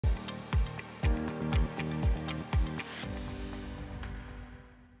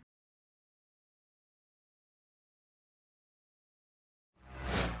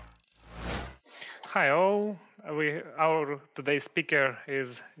Hi all. Our today's speaker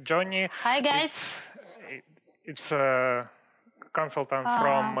is Johnny. Hi guys. It's a consultant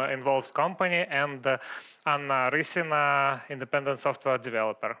from involved company, and Anna Rysina, independent software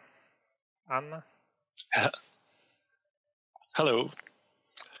developer. Anna. Hello.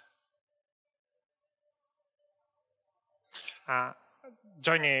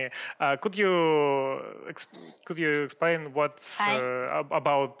 Johnny, could you explain what's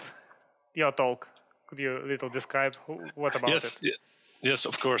about your talk? Could you a little describe what about it? Yes,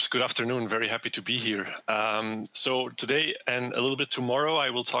 of course. Good afternoon. Very happy to be here. So today and a little bit tomorrow, I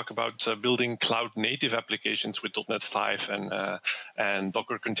will talk about building cloud-native applications with .NET 5 and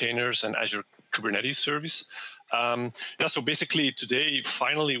Docker containers and Azure Kubernetes Service. So basically today,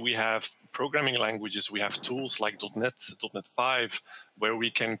 finally, we have programming languages. We have tools like .NET 5, where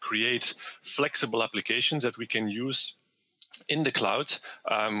we can create flexible applications that we can use in the cloud,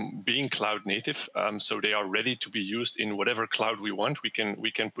 being cloud native, so they are ready to be used in whatever cloud we want. We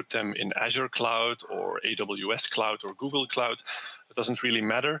can put them in Azure Cloud or AWS Cloud or Google Cloud. It doesn't really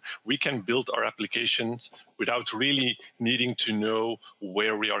matter. We can build our applications without really needing to know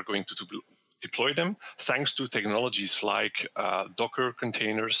where we are going to deploy them, thanks to technologies like Docker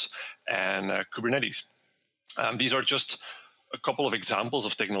containers and Kubernetes. These are just a couple of examples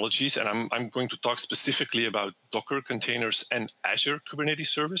of technologies, and I'm going to talk specifically about Docker containers and Azure Kubernetes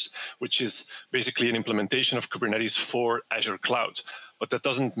Service, which is basically an implementation of Kubernetes for Azure Cloud. But that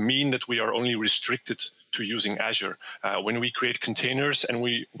doesn't mean that we are only restricted to using Azure. When we create containers and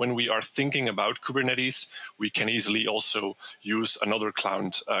when we are thinking about Kubernetes, we can easily also use another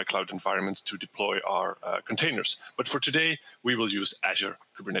cloud environment to deploy our containers. But for today, we will use Azure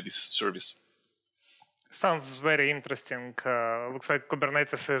Kubernetes Service. Sounds very interesting. Looks like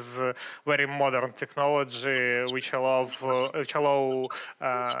Kubernetes is a very modern technology which allow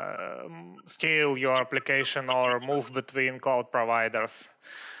scale your application or move between cloud providers.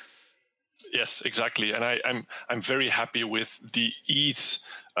 Yes, exactly, and I'm very happy with the ease.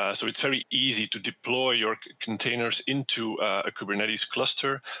 So it's very easy to deploy your containers into a Kubernetes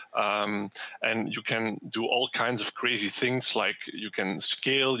cluster, and you can do all kinds of crazy things, like you can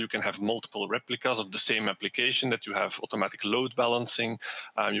scale, you can have multiple replicas of the same application, that you have automatic load balancing,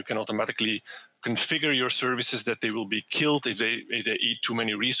 you can automatically configure your services that they will be killed if they eat too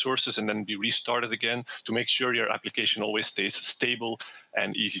many resources and then be restarted again, to make sure your application always stays stable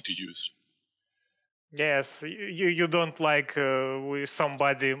and easy to use. Yes, you don't like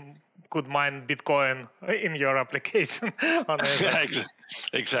somebody could mine Bitcoin in your application.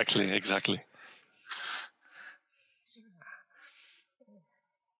 Exactly.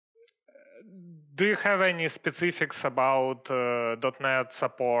 Do you have any specifics about .NET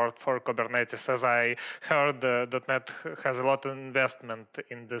support for Kubernetes? As I heard, .NET has a lot of investment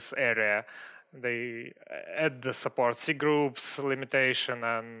in this area. They add the support C groups limitation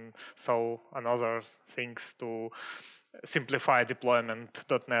and other things to simplify deployment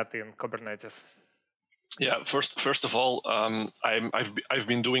 .NET in Kubernetes. Yeah, first of all, I've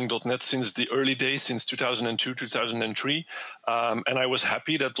been doing .NET since the early days, since 2002, 2003, and I was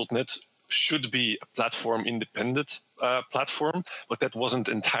happy that .NET should be a platform-independent platform, but that wasn't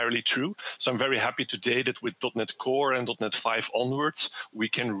entirely true. So I'm very happy today that with .NET Core and .NET 5 onwards, we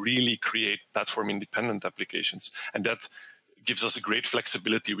can really create platform-independent applications, and that gives us a great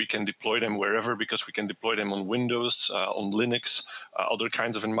flexibility. We can deploy them wherever, because we can deploy them on Windows, on Linux, other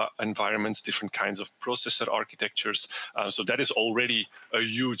kinds of environments, different kinds of processor architectures. So that is already a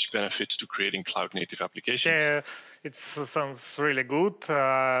huge benefit to creating cloud-native applications. Yeah, it sounds really good.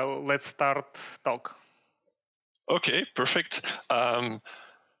 Let's start talk. Okay, perfect.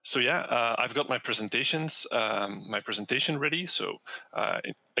 So yeah, I've got my presentation ready. So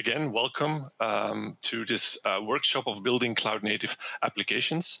again, welcome to this workshop of building cloud-native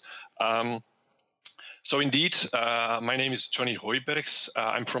applications. So indeed, my name is Johnny Hooyberghs.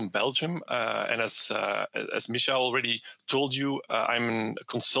 I'm from Belgium, and as Misha already told you, I'm a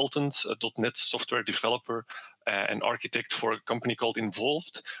consultant, a .NET software developer, and architect for a company called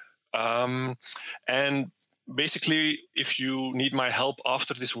Involved. And basically, if you need my help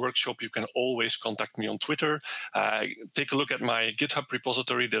after this workshop, you can always contact me on Twitter. Take a look at my GitHub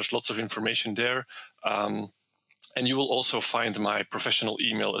repository. There's lots of information there. And you will also find my professional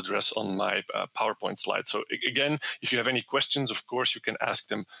email address on my PowerPoint slide. So again, if you have any questions, of course, you can ask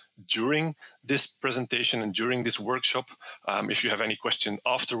them during this presentation and during this workshop. If you have any question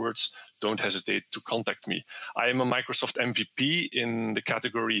afterwards, don't hesitate to contact me. I am a Microsoft MVP in the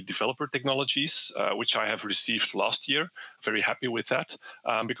category Developer Technologies, which I have received last year. Very happy with that,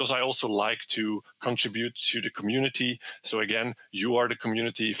 because I also like to contribute to the community. So again, you are the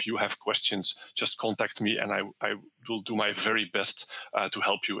community. If you have questions, just contact me, and I will do my very best to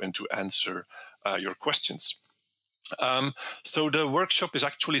help you and to answer your questions. So the workshop is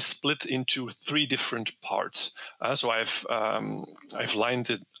actually split into 3 different parts. So I have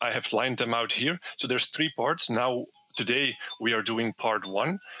lined them out here. So there's 3 parts. Now today we are doing part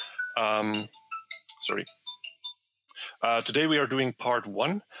 1. Today we are doing part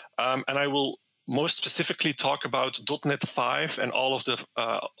 1, and I will most specifically talk about .NET 5 and all of the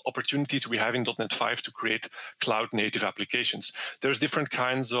opportunities we have in .NET 5 to create cloud-native applications. There's different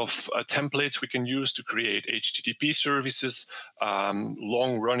kinds of templates we can use to create HTTP services,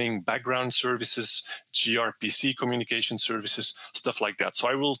 long-running background services, gRPC communication services, stuff like that. So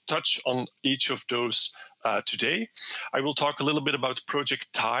I will touch on each of those today. I will talk a little bit about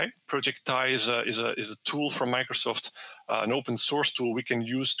Project Thai. Project Thai is a tool from Microsoft, an open source tool we can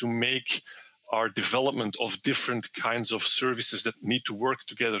use to make our development of different kinds of services that need to work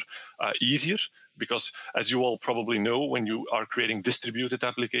together easier. Because as you all probably know, when you are creating distributed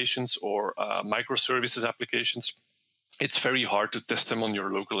applications or microservices applications, it's very hard to test them on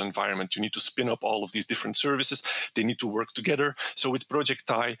your local environment. You need to spin up all of these different services. They need to work together. So with Project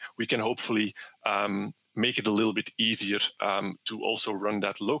Thai, we can hopefully make it a little bit easier to also run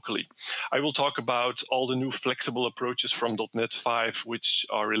that locally. I will talk about all the new flexible approaches from .NET 5, which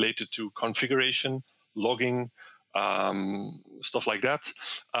are related to configuration, logging, stuff like that.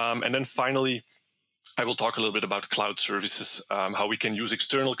 And then finally, I will talk a little bit about cloud services, how we can use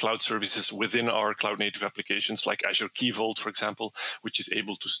external cloud services within our cloud-native applications, like Azure Key Vault, for example, which is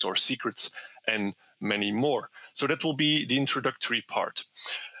able to store secrets, and many more. So that will be the introductory part.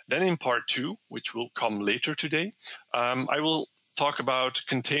 Then in part 2, which will come later today, I will talk about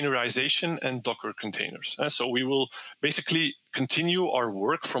containerization and Docker containers. So we will basically continue our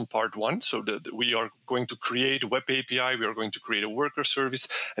work from part 1. So we are going to create a web API, we are going to create a worker service,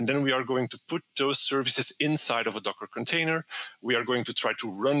 and then we are going to put those services inside of a Docker container. We are going to try to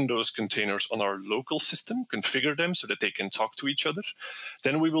run those containers on our local system, configure them so that they can talk to each other.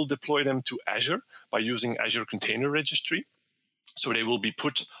 Then we will deploy them to Azure by using Azure Container Registry. So they will be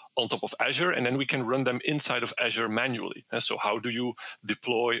put on top of Azure, and then we can run them inside of Azure manually. So how do you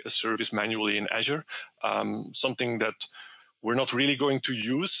deploy a service manually in Azure? Something that we're not really going to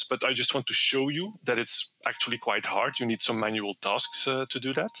use, but I just want to show you that it's actually quite hard. You need some manual tasks to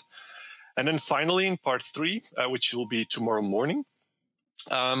do that. And then finally, in part 3, which will be tomorrow morning,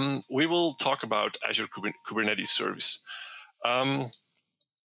 we will talk about Azure Kubernetes Service.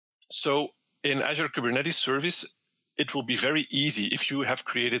 So in Azure Kubernetes Service, it will be very easy if you have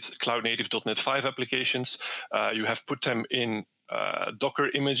created cloud-native .NET 5 applications, you have put them in Docker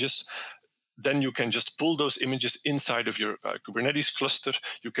images, then you can just pull those images inside of your Kubernetes cluster.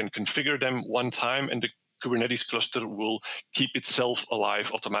 You can configure them one time, and the Kubernetes cluster will keep itself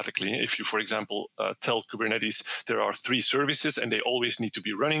alive automatically. If you, for example, tell Kubernetes there are 3 services and they always need to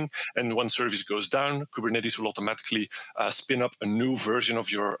be running, and one service goes down, Kubernetes will automatically spin up a new version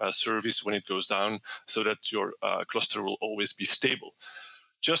of your service when it goes down, so that your cluster will always be stable.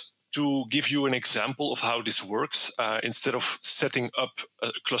 Just to give you an example of how this works, instead of setting up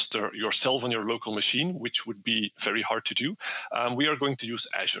a cluster yourself on your local machine, which would be very hard to do, we are going to use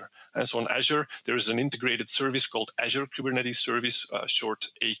Azure. And so on Azure, there is an integrated service called Azure Kubernetes Service, short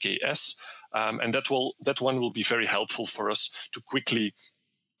AKS, and that one will be very helpful for us to quickly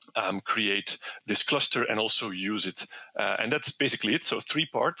create this cluster and also use it. And that's basically it. So 3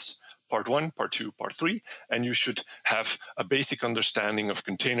 parts. Part 1, Part 2, Part 3, and you should have a basic understanding of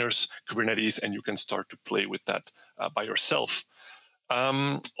containers, Kubernetes, and you can start to play with that by yourself.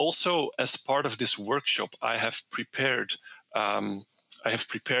 Also, as part of this workshop, I have prepared a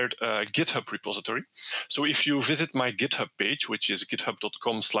GitHub repository. So if you visit my GitHub page, which is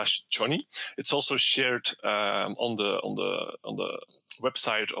github.com/Johnny, it's also shared on the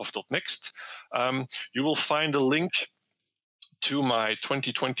website of .next. You will find a link to my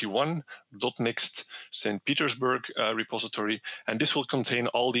 2021 .next St. Petersburg repository, and this will contain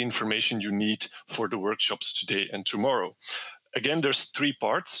all the information you need for the workshops today and tomorrow. Again, there's 3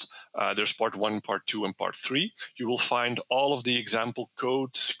 parts. There's part 1, part 2, and part 3. You will find all of the example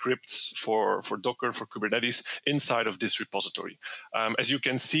code scripts for Docker, for Kubernetes inside of this repository. As you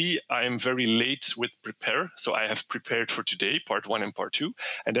can see, I am very late with prepare. So I have prepared for today, part 1 and part 2.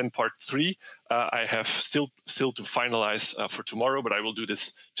 And then part 3, I have still to finalize for tomorrow, but I will do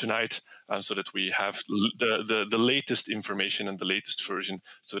this tonight so that we have the latest information and the latest version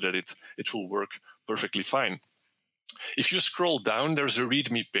so that it will work perfectly fine. If you scroll down, there's a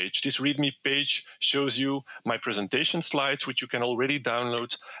README page. This README page shows you my presentation slides, which you can already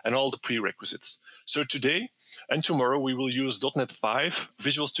download, and all the prerequisites. So today and tomorrow, we will use .NET 5,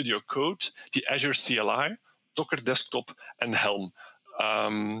 Visual Studio Code, the Azure CLI, Docker Desktop, and Helm.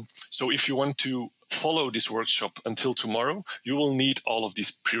 So if you want to follow this workshop until tomorrow, you will need all of these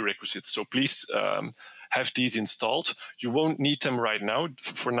prerequisites. So please have these installed. You won't need them right now.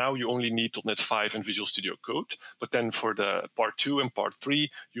 For now, you only need .NET 5 and Visual Studio Code. But then for the part 2 and part 3,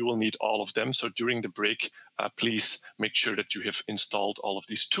 you will need all of them. So during the break, please make sure that you have installed all of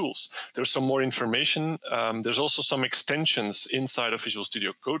these tools. There's some more information. There's also some extensions inside of Visual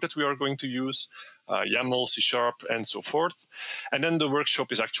Studio Code that we are going to use, YAML, C#, and so forth. And then the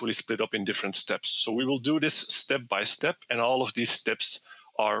workshop is actually split up in different steps. So we will do this step by step, and all of these steps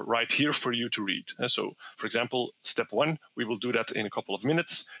are right here for you to read. So, for example, step 1, we will do that in a couple of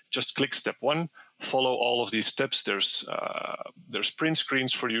minutes. Just click step 1, follow all of these steps. There's print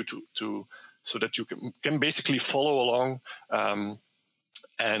screens for you so that you can basically follow along.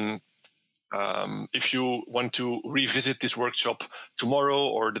 If you want to revisit this workshop tomorrow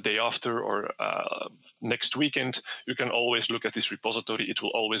or the day after or next weekend, you can always look at this repository. It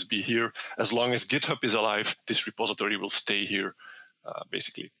will always be here. As long as GitHub is alive, this repository will stay here.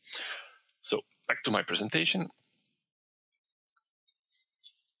 Basically. So back to my presentation.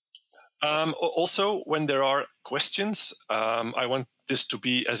 Also, when there are questions, I want this to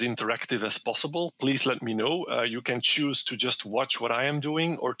be as interactive as possible. Please let me know. You can choose to just watch what I am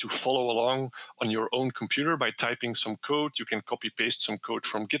doing or to follow along on your own computer by typing some code. You can copy paste some code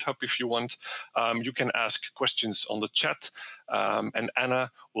from GitHub if you want. You can ask questions on the chat. And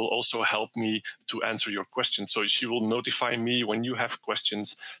Anna will also help me to answer your questions. So she will notify me when you have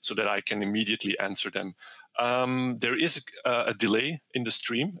questions so that I can immediately answer them. There is a delay in the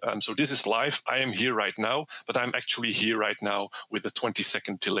stream. So this is live. I am here right now, but I'm actually here right now with a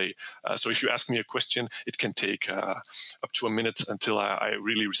 20-second delay. So if you ask me a question, it can take up to a minute until I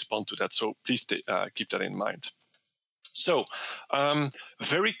really respond to that. So please keep that in mind. So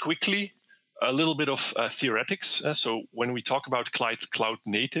very quickly, a little bit of theoretics. So when we talk about cloud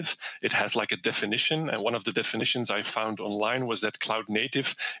native, it has like a definition. And one of the definitions I found online was that cloud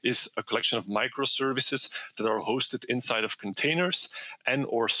native is a collection of microservices that are hosted inside of containers and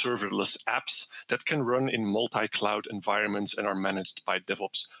or serverless apps that can run in multi-cloud environments and are managed by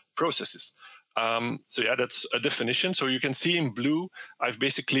DevOps processes. So yeah, that's a definition. So you can see in blue, I've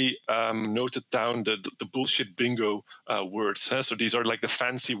basically noted down the bullshit bingo words. So these are like the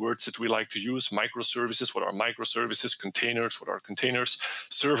fancy words that we like to use. Microservices, what are microservices? Containers, what are containers?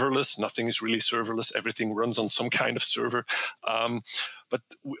 Serverless, nothing is really serverless. Everything runs on some kind of server. But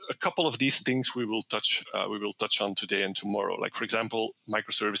a couple of these things we will touch on today and tomorrow. Like for example,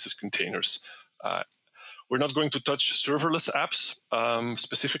 microservices, containers. We're not going to touch serverless apps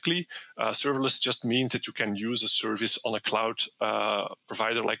specifically. Serverless just means that you can use a service on a cloud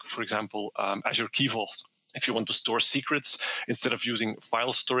provider, like, for example, Azure Key Vault. If you want to store secrets, instead of using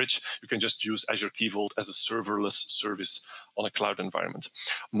file storage, you can just use Azure Key Vault as a serverless service on a cloud environment.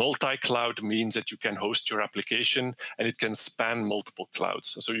 Multi-cloud means that you can host your application and it can span multiple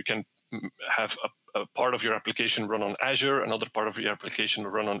clouds. So you can have a part of your application run on Azure, another part of your application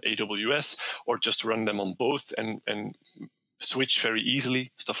run on AWS, or just run them on both and switch very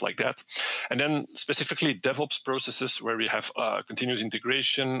easily, stuff like that. And then specifically DevOps processes where we have continuous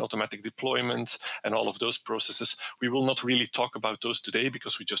integration, automatic deployment, and all of those processes. We will not really talk about those today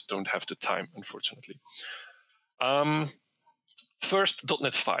because we just don't have the time, unfortunately. First,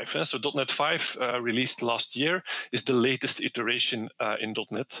 .NET 5. So .NET 5 released last year is the latest iteration in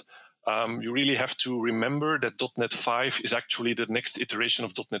 .NET. You really have to remember that .NET 5 is actually the next iteration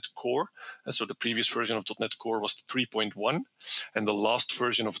of .NET Core. So the previous version of .NET Core was 3.1, and the last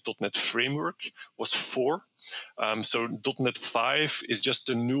version of .NET Framework was 4. So .NET 5 is just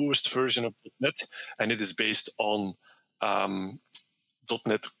the newest version of .NET, and it is based on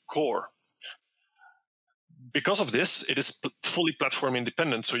 .NET Core. because of this, it is fully platform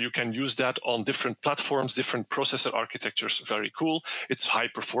independent. So you can use that on different platforms, different processor architectures. Very cool. It's high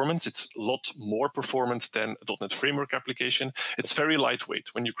performance. It's a lot more performant than a .NET Framework application. It's very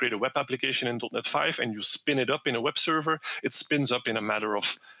lightweight. When you create a web application in .NET 5 and you spin it up in a web server, it spins up in a matter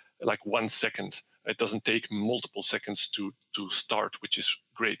of like 1 second. It doesn't take multiple seconds to start, which is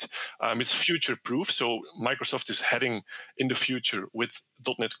great. It's future-proof, so Microsoft is heading in the future with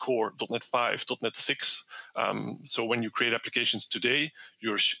 .NET Core, .NET 5, .NET 6. So when you create applications today,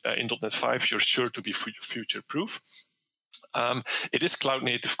 you're in .NET 5, you're sure to be future-proof. It is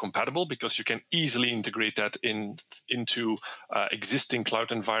cloud-native compatible because you can easily integrate that into existing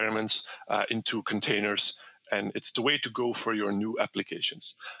cloud environments, into containers, and it's the way to go for your new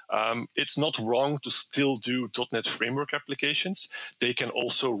applications. It's not wrong to still do .NET Framework applications. They can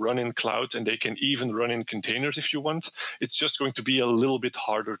also run in cloud, and they can even run in containers if you want. It's just going to be a little bit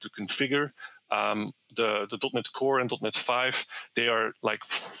harder to configure. The .NET Core and .NET 5, they are like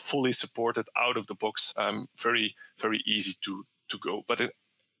fully supported out of the box, very, very easy to go. But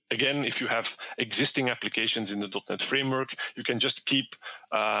again, if you have existing applications in the .NET Framework, you can just keep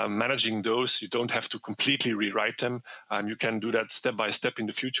managing those. You don't have to completely rewrite them. You can do that step by step in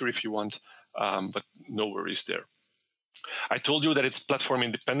the future if you want, but no worries there. I told you that it's platform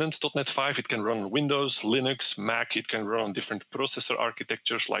independent, .NET 5. It can run on Windows, Linux, Mac. It can run on different processor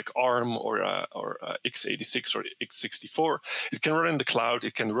architectures like ARM or x86 or x64. It can run in the cloud.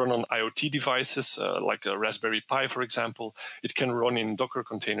 It can run on IoT devices like a Raspberry Pi, for example. It can run in Docker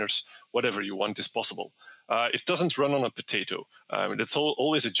containers. Whatever you want is possible. It doesn't run on a potato. It's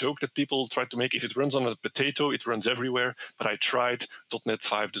always a joke that people try to make. If it runs on a potato, it runs everywhere. But I tried. .NET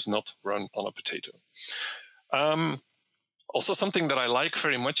 5 does not run on a potato. Also, something that I like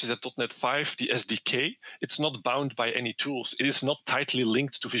very much is that .NET 5, the SDK, it's not bound by any tools. It is not tightly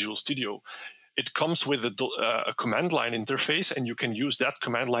linked to Visual Studio. It comes with a command line interface, and you can use that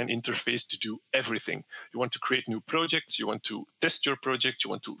command line interface to do everything. You want to create new projects, you want to test your project, you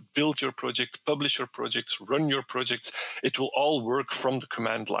want to build your project, publish your projects, run your projects. It will all work from the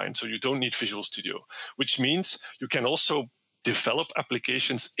command line, so you don't need Visual Studio, which means you can also develop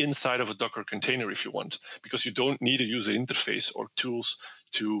applications inside of a Docker container if you want, because you don't need a user interface or tools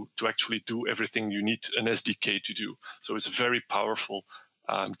to actually do everything you need an SDK to do. So it's very powerful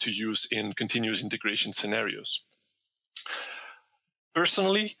to use in continuous integration scenarios.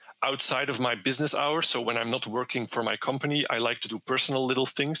 Personally, outside of my business hours, so when I'm not working for my company, I like to do personal little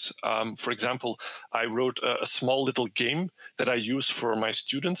things. For example, I wrote a small little game that I use for my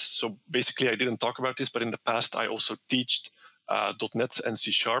students. So basically, I didn't talk about this, but in the past, I also taught .NET and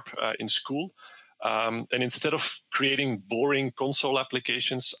C# in school. And instead of creating boring console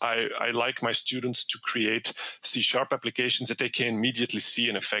applications, I like my students to create C# applications that they can immediately see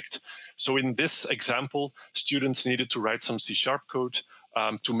in effect. So in this example, students needed to write some C# code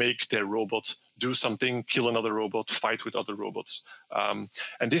to make their robot do something, kill another robot, fight with other robots. And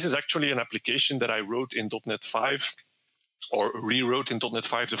this is actually an application that I wrote in .NET 5. Or rewrote in .NET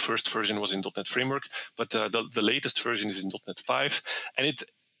 5. The first version was in .NET Framework, but the latest version is in .NET 5, and it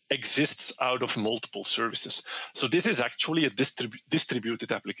exists out of multiple services. So this is actually a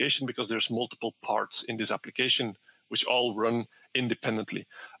distributed application because there's multiple parts in this application which all run independently.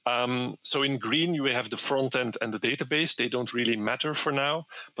 So in green, you have the front end and the database. They don't really matter for now,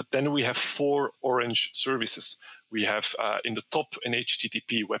 but then we have 4 orange services. We have in the top an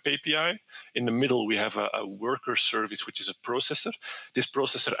HTTP web API. In the middle, we have a worker service, which is a processor. This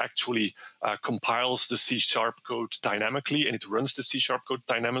processor actually compiles the C# code dynamically, and it runs the C# code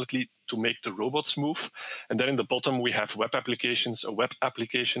dynamically to make the robots move. And then in the bottom, we have web applications, a web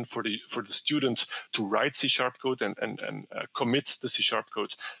application for the student to write C# code and commit the C#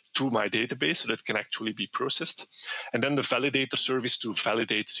 code to my database so that it can actually be processed. And then the validator service to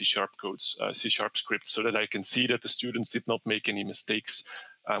validate C# codes, C# scripts, so that I can see that the students did not make any mistakes,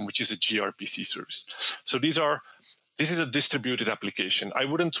 which is a gRPC service. So this is a distributed application. I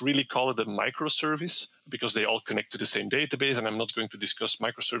wouldn't really call it a microservice because they all connect to the same database, and I'm not going to discuss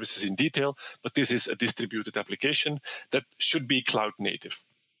microservices in detail, but this is a distributed application that should be cloud native.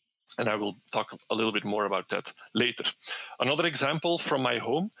 And I will talk a little bit more about that later. Another example from my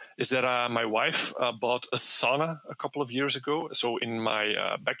home is that my wife bought a sauna a couple of years ago. So in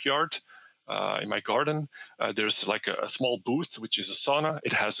my backyard, in my garden, there's like a small booth, which is a sauna.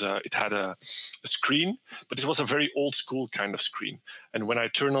 It had a screen, but it was a very old school kind of screen. And when I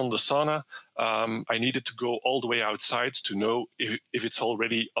turn on the sauna, I needed to go all the way outside to know if it's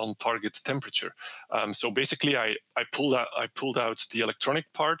already on target temperature. So basically, I pulled out the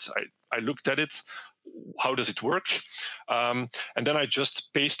electronic part. I looked at it, how does it work? And then I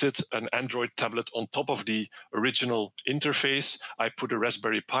just pasted an Android tablet on top of the original interface. I put a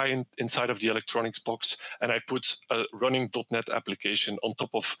Raspberry Pi inside of the electronics box, and I put a running .NET application on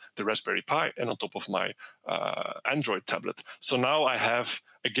top of the Raspberry Pi and on top of my Android tablet. So now I have,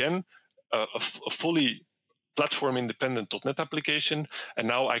 again, a fully platform-independent .NET application, and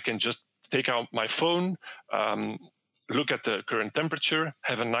now I can just take out my phone, look at the current temperature,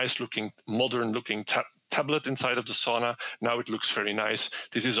 have a nice-looking, modern-looking tablet inside of the sauna. Now it looks very nice.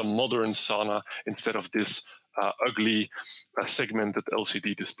 This is a modern sauna instead of this ugly segmented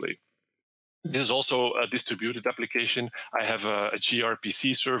LCD display. This is also a distributed application. I have a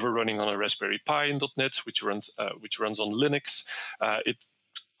gRPC server running on a Raspberry Pi in .NET, which runs on Linux. It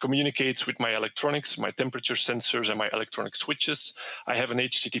communicates with my electronics, my temperature sensors, and my electronic switches. I have an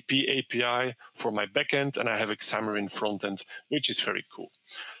HTTP API for my backend, and I have Xamarin frontend, which is very cool.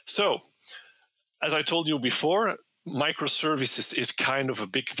 So, as I told you before, microservices is kind of a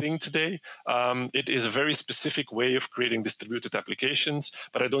big thing today. It is a very specific way of creating distributed applications,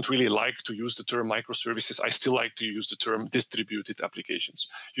 but I don't really like to use the term microservices. I still like to use the term distributed applications.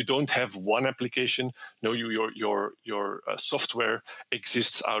 You don't have one application. No, your software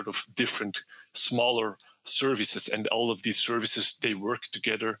exists out of different smaller services, and all of these services, they work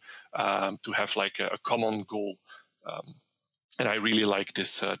together to have like a common goal. And I really like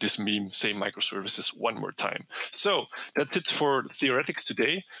this meme, say microservices one more time. So that's it for theoretics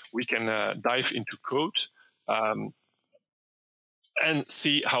today. We can dive into code and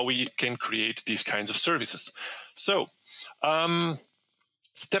see how we can create these kinds of services. So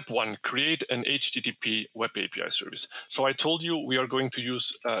step one, create an HTTP Web API service. So I told you we are going to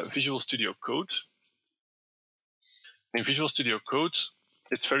use Visual Studio Code. In Visual Studio Code,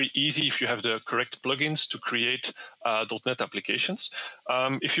 it's very easy if you have the correct plugins to create .NET applications.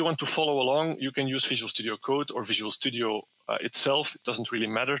 If you want to follow along, you can use Visual Studio Code or Visual Studio itself. It doesn't really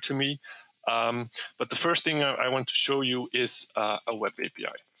matter to me. But the first thing I want to show you is a web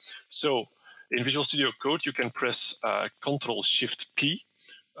API. So in Visual Studio Code, you can press Ctrl-Shift-P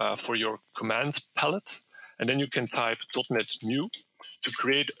for your command palette, and then you can type .NET New to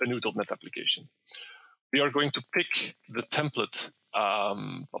create a new .NET application. We are going to pick the template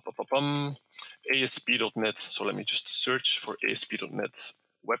ASP.NET. So let me just search for ASP.NET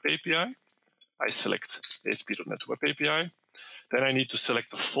Web API. I select ASP.NET Web API. Then I need to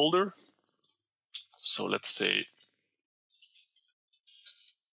select a folder. So let's say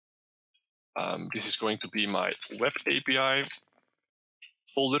this is going to be my Web API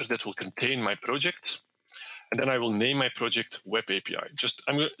folder that will contain my project. And then I will name my project Web API.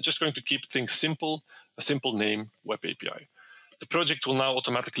 I'm just going to keep things simple, a simple name, Web API. The project will now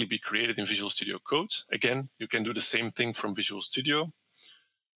automatically be created in Visual Studio Code. Again, you can do the same thing from Visual Studio.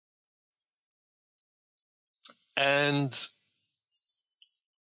 And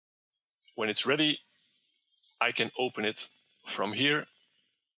when it's ready, I can open it from here.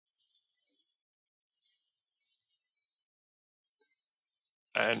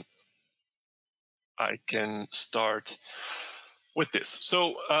 And I can start with this.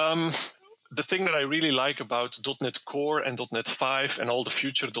 So the thing that I really like about .NET Core and .NET 5 and all the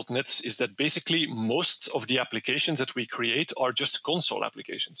future .NETs is that basically most of the applications that we create are just console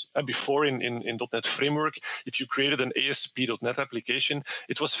applications. And before in .NET Framework, if you created an ASP.NET application,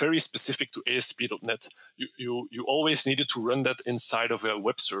 it was very specific to ASP.NET. You always needed to run that inside of a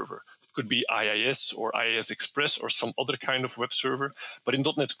web server. It could be IIS or IIS Express or some other kind of web server. But in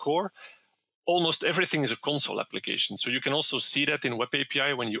 .NET Core, almost everything is a console application. So you can also see that in Web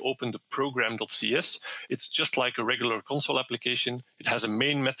API when you open the program.cs. It's just like a regular console application. It has a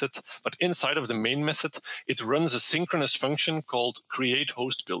main method, but inside of the main method, it runs a synchronous function called create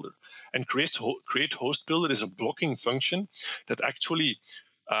host builder. And create host builder is a blocking function that actually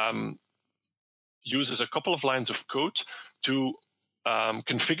uses a couple of lines of code to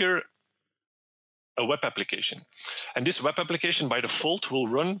configure a web application. And this web application by default will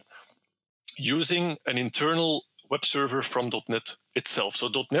run using an internal web server from .NET itself. So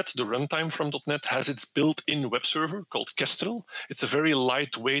 .NET, the runtime from .NET, has its built-in web server called Kestrel. It's a very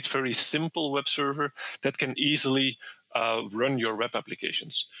lightweight, very simple web server that can easily run your web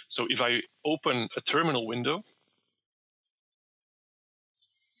applications. So if I open a terminal window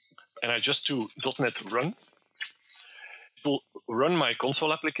and I just do .NET run, it will run my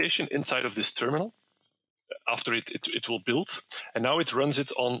console application inside of this terminal. After it will build, and now it runs it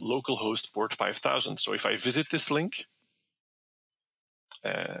on localhost port 5000. So if I visit this link,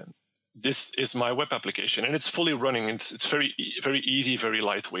 this is my web application, and it's fully running. It's very easy, very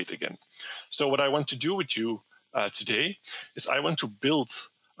lightweight again. So what I want to do with you today is I want to build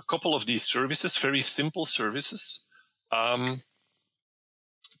a couple of these services, very simple services, I'm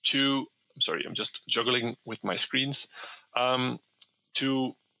sorry, I'm just juggling with my screens,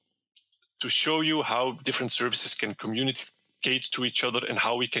 to show you how different services can communicate to each other and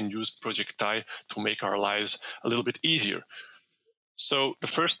how we can use Project Thai to make our lives a little bit easier. So the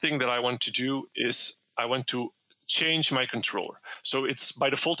first thing that I want to do is I want to change my controller. So it's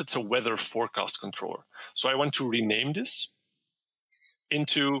by default, it's a weather forecast controller. So I want to rename this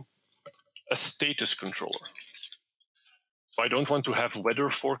into a status controller. So I don't want to have weather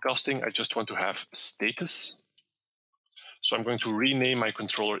forecasting, I just want to have status. So I'm going to rename my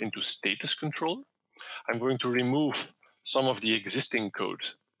controller into status controller. I'm going to remove some of the existing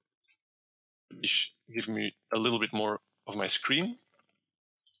code, which give me a little bit more of my screen.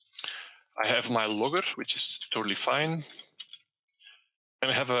 I have my logger, which is totally fine.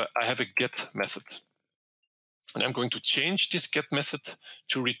 And I have a get method. And I'm going to change this get method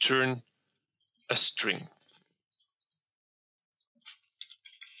to return a string.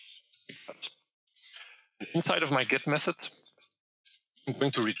 Inside of my get method, I'm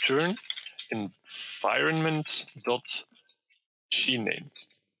going to return environment.machineName.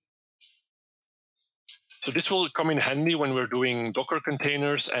 So this will come in handy when we're doing Docker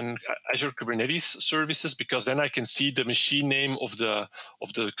containers and Azure Kubernetes services, because then I can see the machine name of the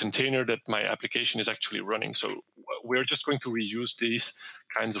container that my application is actually running. So we're just going to reuse these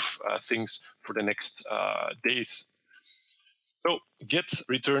kinds of things for the next days. So get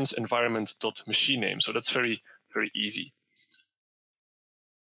returns environment.machineName. So that's very, very easy.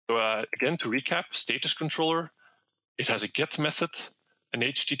 So again, to recap, status controller, it has a get method, an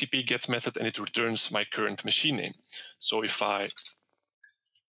HTTP get method, and it returns my current machine name. So if I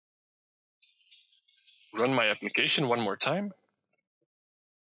run my application one more time,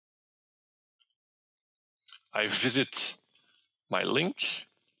 I visit my link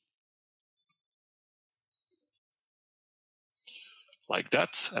like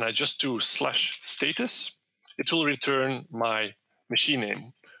that, and I just do /status, it will return my machine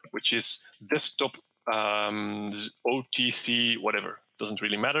name, which is desktop OTC, whatever. Doesn't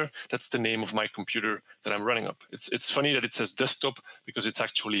really matter. That's the name of my computer that I'm running up. It's funny that it says desktop because it's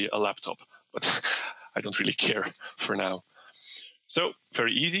actually a laptop, but I don't really care for now. So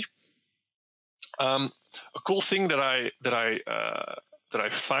very easy. A cool thing that I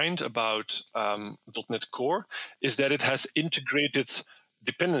find about .NET Core is that it has integrated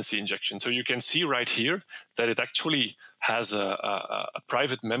dependency injection. So you can see right here that it actually has a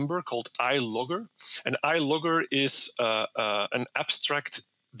private member called iLogger. And iLogger is an abstract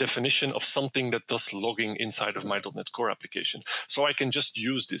definition of something that does logging inside of my .NET Core application. So I can just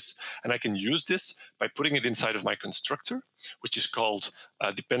use this. And I can use this by putting it inside of my constructor, which is called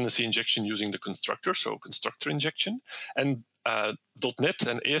dependency injection using the constructor, so constructor injection. And .NET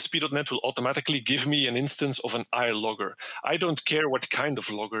and ASP.NET will automatically give me an instance of an iLogger. I don't care what kind of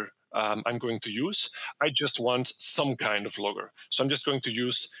logger I'm going to use. I just want some kind of logger. So I'm just going to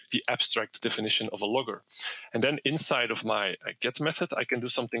use the abstract definition of a logger. And then inside of my get method, I can do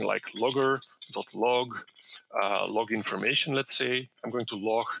something like logger.log, log information, let's say. I'm going to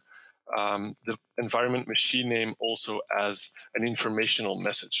log the environment machine name also as an informational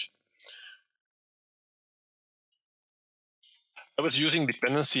message. I was using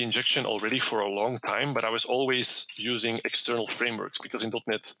dependency injection already for a long time, but I was always using external frameworks because in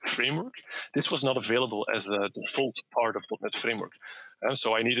 .NET Framework, this was not available as a default part of .NET Framework. And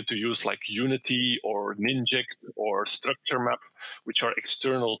so I needed to use like Unity or Ninject or Structure Map, which are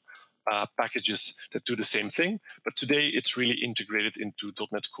external packages that do the same thing. But today it's really integrated into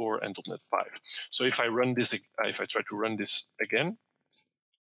 .NET Core and .NET 5. So if I run this, if I try to run this again,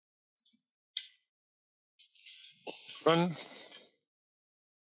 run.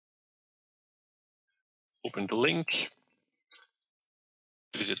 Open the link,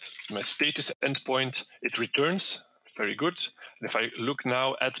 visit my status endpoint, it returns, very good. And if I look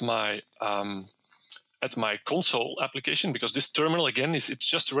now at my console application, because this terminal again it's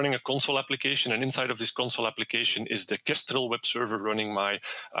just running a console application, and inside of this console application is the Kestrel web server running my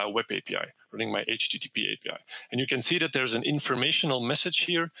web API, running my HTTP API. And you can see that there's an informational message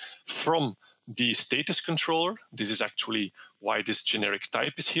here from the status controller. This is actually why this generic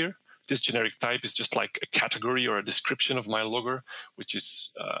type is here. This generic type is just like a category or a description of my logger, which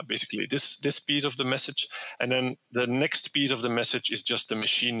is basically this piece of the message. And then the next piece of the message is just the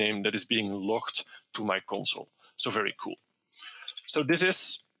machine name that is being logged to my console. So very cool. So this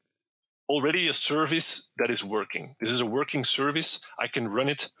is already a service that is working. This is a working service. I can run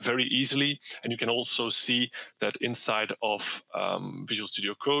it very easily. And you can also see that inside of Visual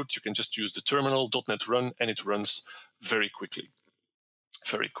Studio Code, you can just use the terminal .NET Run, and it runs very quickly.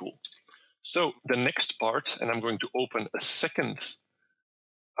 Very cool. So the next part, and I'm going to open a second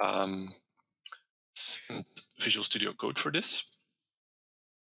Visual Studio Code for this.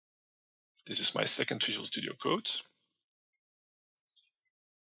 This is my second Visual Studio Code.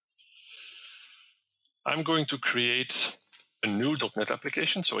 I'm going to create a new .NET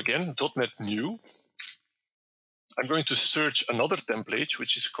application. So again, .NET New. I'm going to search another template,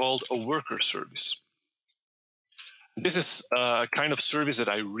 which is called a worker service. This is a kind of service that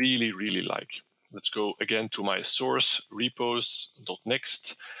I really, really like. Let's go again to my source, repos,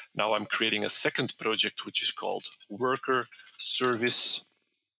 .next. Now I'm creating a second project, which is called worker service.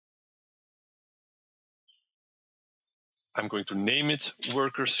 I'm going to name it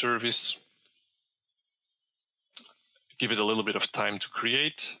worker service. Give it a little bit of time to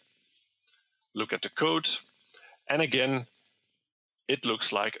create. Look at the code. And again, it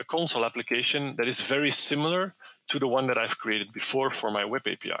looks like a console application that is very similar to the one that I've created before for my web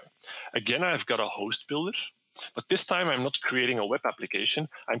API. Again, I've got a host builder, but this time I'm not creating a web application,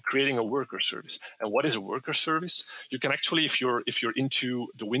 I'm creating a worker service. And what is a worker service? You can actually, if you're into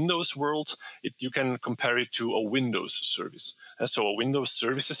the Windows world, you can compare it to a Windows service. And so a Windows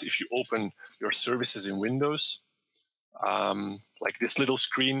services, if you open your services in Windows, like this little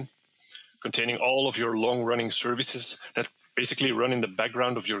screen containing all of your long-running services that basically run in the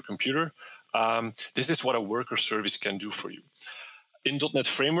background of your computer, this is what a worker service can do for you. In .NET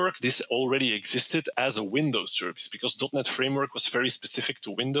Framework, this already existed as a Windows service because .NET Framework was very specific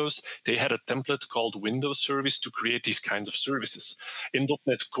to Windows. They had a template called Windows Service to create these kinds of services. In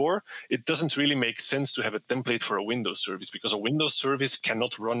 .NET Core, it doesn't really make sense to have a template for a Windows service because a Windows service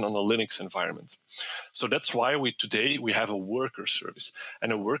cannot run on a Linux environment. So that's why today we have a worker service.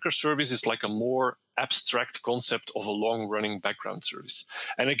 And a worker service is like a more abstract concept of a long-running background service.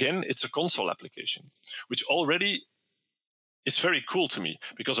 And again, it's a console application, which already is very cool to me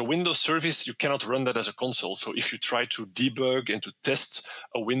because a Windows service, you cannot run that as a console. So if you try to debug and to test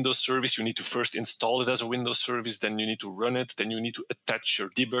a Windows service, you need to first install it as a Windows service, then you need to run it, then you need to attach your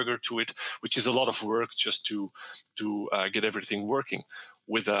debugger to it, which is a lot of work just to get everything working.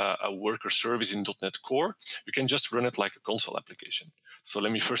 With a worker service in .NET Core, you can just run it like a console application. So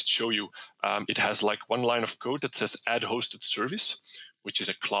let me first show you. It has like one line of code that says add hosted service, which is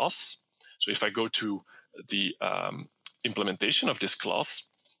a class. So if I go to the implementation of this class,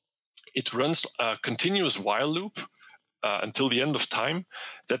 it runs a continuous while loop until the end of time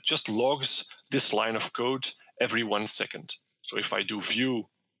that just logs this line of code every 1 second. So if I do view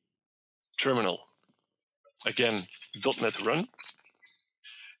terminal, again, .NET run,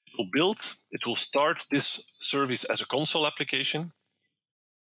 it will build, it will start this service as a console application.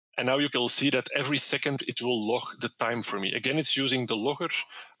 And now you can see that every second it will log the time for me. Again, it's using the logger.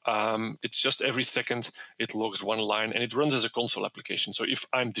 It's just every second it logs one line and it runs as a console application. So if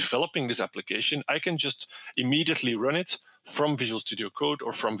I'm developing this application, I can just immediately run it from Visual Studio Code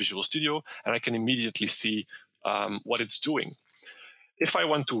or from Visual Studio, and I can immediately see what it's doing. If I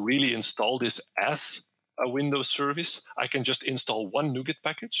want to really install this as a Windows service, I can just install one NuGet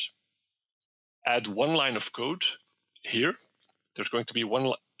package, add one line of code here. There's going to be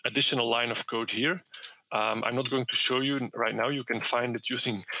one additional line of code here. I'm not going to show you right now. You can find it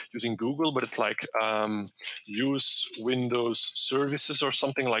using Google, but it's like use Windows services or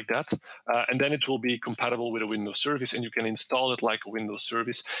something like that. And then it will be compatible with a Windows service, and you can install it like a Windows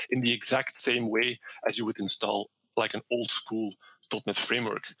service in the exact same way as you would install like an old school .NET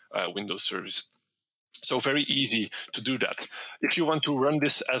Framework Windows service. So very easy to do that. If you want to run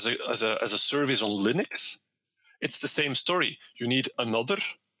this as a service on Linux, it's the same story. You need another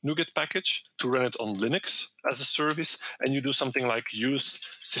NuGet package to run it on Linux as a service, and you do something like use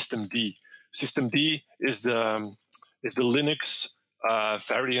systemd. Systemd is the Linux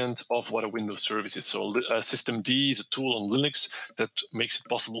variant of what a Windows service is. So systemd is a tool on Linux that makes it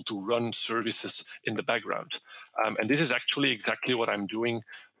possible to run services in the background. And this is actually exactly what I'm doing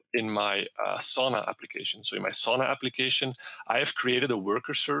in my Sauna application. So in my Sauna application, I have created a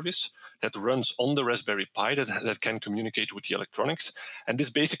worker service that runs on the Raspberry Pi that can communicate with the electronics. And this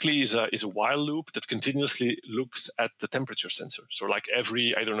basically is a while loop that continuously looks at the temperature sensor. So like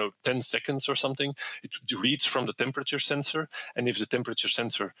every, 10 seconds or something, it reads from the temperature sensor. And if the temperature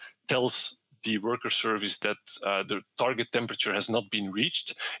sensor tells the worker service that the target temperature has not been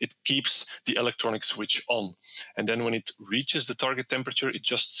reached, it keeps the electronic switch on. And then when it reaches the target temperature, it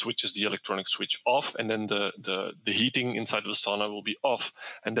just switches the electronic switch off, and then the heating inside of the sauna will be off.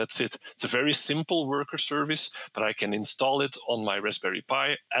 And that's it. It's a very simple worker service, but I can install it on my Raspberry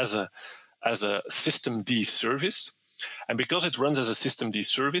Pi as a systemd service. And because it runs as a systemd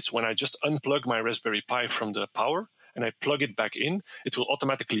service, when I just unplug my Raspberry Pi from the power, and I plug it back in, it will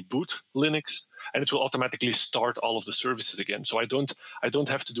automatically boot Linux, and it will automatically start all of the services again. So I don't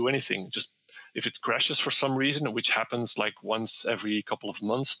have to do anything. Just if it crashes for some reason, which happens like once every couple of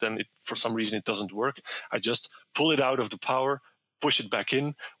months, then for some reason it doesn't work, I just pull it out of the power, push it back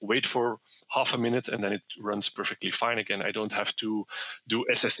in, wait for half a minute, and then it runs perfectly fine again. I don't have to do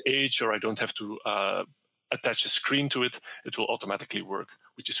SSH, or I don't have to attach a screen to it. It will automatically work,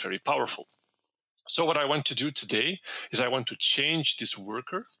 which is very powerful. So what I want to do today is I want to change this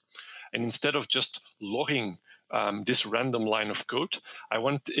worker, and instead of just logging this random line of code, I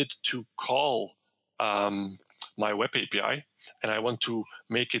want it to call my web API, and I want to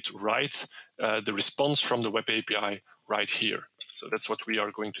make it write the response from the web API right here. So that's what we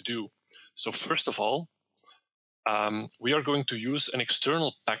are going to do. So first of all, we are going to use an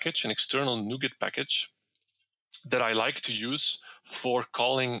external package, an external NuGet package that I like to use for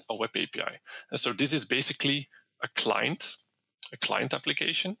calling a web API. And so this is basically a client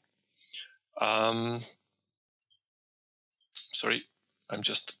application. Sorry, I'm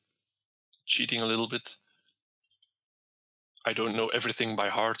just cheating a little bit. I don't know everything by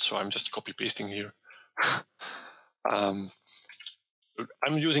heart, so I'm just copy pasting here. I'm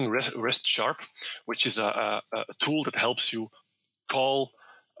using REST Sharp, which is a tool that helps you call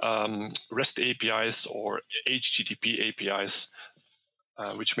REST APIs or HTTP APIs,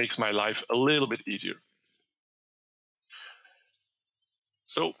 which makes my life a little bit easier.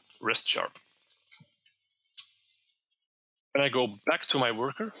 So REST Sharp. When I go back to my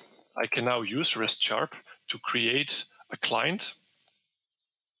worker, I can now use REST Sharp to create a client.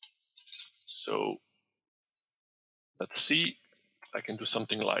 So let's see, I can do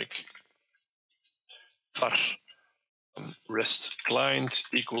something like var REST client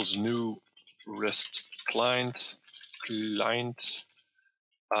equals new REST client,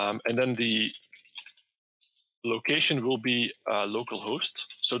 and then the location will be localhost.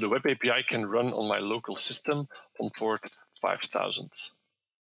 So the web API can run on my local system on port 5000.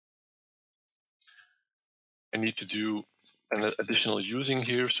 I need to do an additional using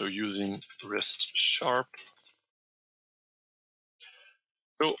here, so using REST Sharp.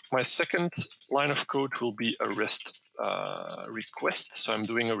 So my second line of code will be a REST request. So I'm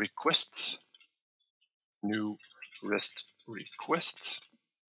doing a request, new REST request.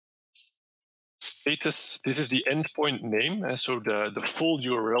 Status, this is the endpoint name. So the full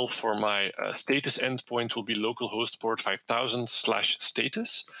URL for my status endpoint will be localhost port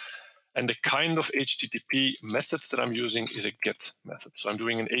 5000/status. And the kind of HTTP methods that I'm using is a GET method. So I'm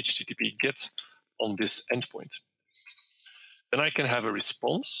doing an HTTP GET on this endpoint. Then I can have a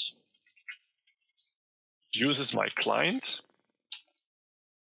response. It uses my client.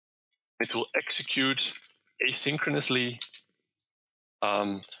 It will execute asynchronously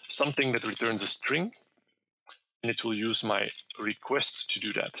something that returns a string, and it will use my request to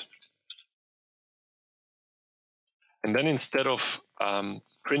do that. And then instead of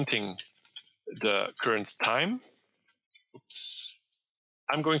printing the current time,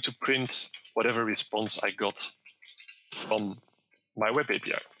 I'm going to print whatever response I got from my web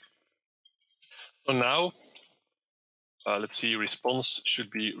API. So now, let's see, response should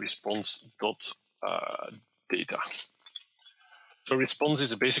be response.data. So response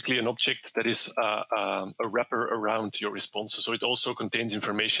is basically an object that is a wrapper around your response. So it also contains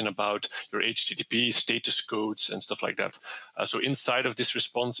information about your HTTP status codes and stuff like that. So inside of this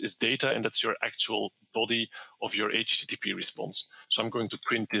response is data, and that's your actual body of your HTTP response. So I'm going to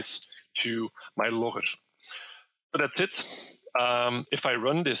print this to my logger. So that's it. If I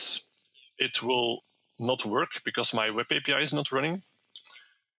run this, it will not work because my web API is not running.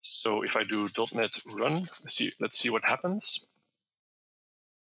 So if I do .NET run, let's see what happens.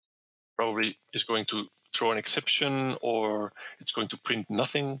 Probably is going to throw an exception, or it's going to print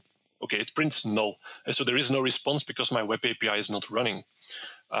nothing. Okay, it prints null. And so there is no response because my web API is not running.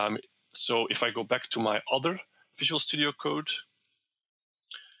 So if I go back to my other Visual Studio Code,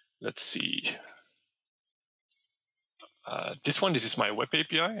 let's see. This is my web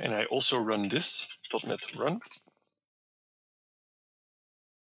API, and I also run this, .NET run.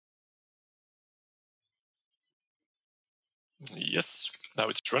 Yes, now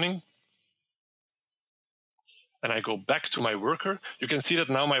it's running. And I go back to my worker. You can see that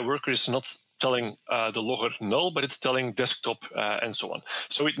now my worker is not telling the logger null, but it's telling desktop and so on.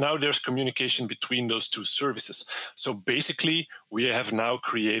 So now there's communication between those two services. So basically, we have now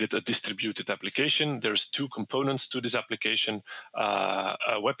created a distributed application. There's two components to this application,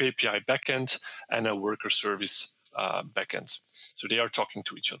 a web API backend and a worker service backend. So they are talking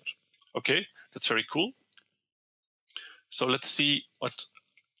to each other. Okay, that's very cool. So let's see what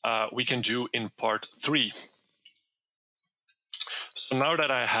we can do in part 3. So now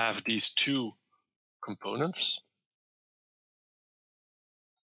that I have these two components,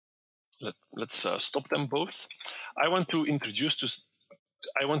 let's stop them both. I want to introduce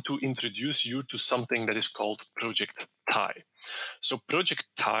you to something that is called Project Tie. So Project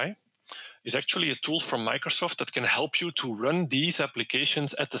Tie is actually a tool from Microsoft that can help you to run these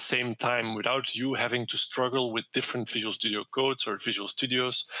applications at the same time without you having to struggle with different Visual Studio codes or Visual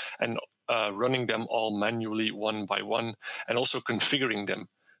Studios and running them all manually one by one and also configuring them.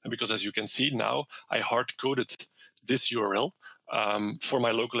 And because as you can see now, I hard-coded this URL for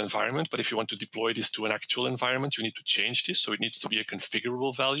my local environment. But if you want to deploy this to an actual environment, you need to change this. So it needs to be a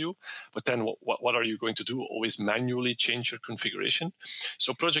configurable value. But then what are you going to do? Always manually change your configuration.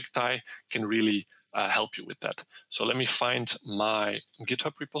 So Project Tie can really help you with that. So let me find my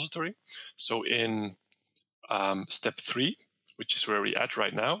GitHub repository. So in step 3, which is where we're at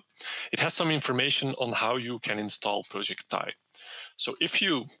right now, it has some information on how you can install Project Tie. So if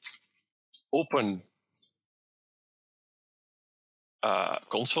you open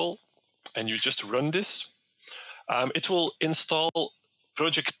console and you just run this, it will install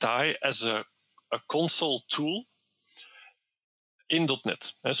Project Tie as a console tool in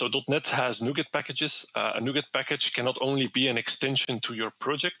 .NET. So .NET has NuGet packages. A NuGet package can not only be an extension to your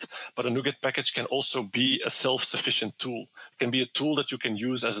project, but a NuGet package can also be a self-sufficient tool. It can be a tool that you can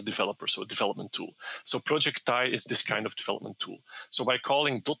use as a developer, so a development tool. So Project Tie is this kind of development tool. So by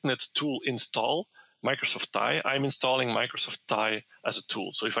calling .NET tool install Microsoft Tie, I'm installing Microsoft Tie as a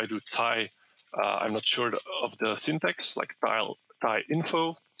tool. So if I do Tie, I'm not sure of the syntax, like Tie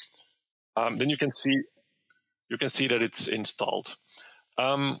info, then you can see that it's installed.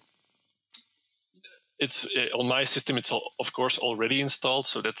 It's on my system. It's of course already installed,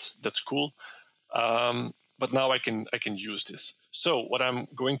 so that's cool. But now I can use this. So what I'm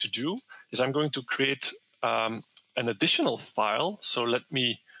going to do is I'm going to create an additional file. So let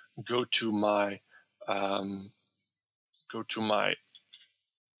me go to my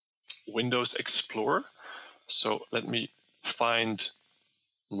Windows Explorer. So let me find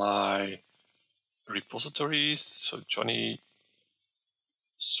my repositories. So Johnny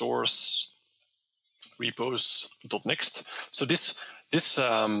source repos.next. So this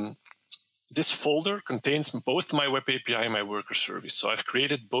folder contains both my web API and my worker service. So I've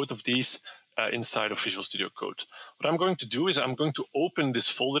created both of these inside of Visual Studio Code. What I'm going to do is I'm going to open this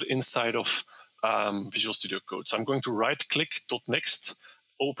folder inside of Visual Studio Code. So I'm going to right-click .next,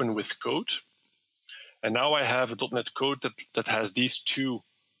 open with code. And now I have a .NET code that has these two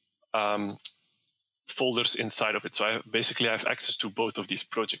folders inside of it. So basically I have access to both of these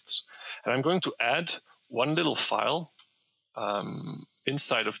projects. And I'm going to add one little file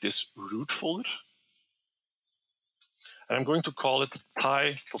inside of this root folder. And I'm going to call it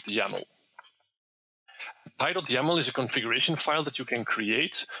tie.yaml. Tie.yaml is a configuration file that you can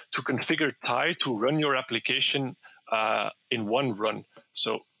create to configure Tie to run your application in one run.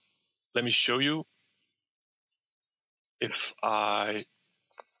 So let me show you. If I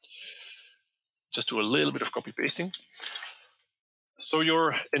just do a little bit of copy pasting. So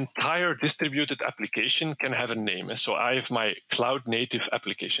your entire distributed application can have a name. So I have my cloud native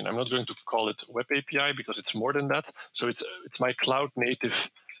application. I'm not going to call it web API because it's more than that. So it's my cloud native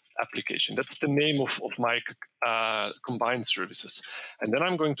application. That's the name of my combined services. And then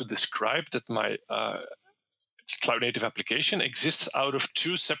I'm going to describe that my cloud native application exists out of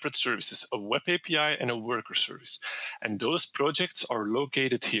two separate services, a web API and a worker service. And those projects are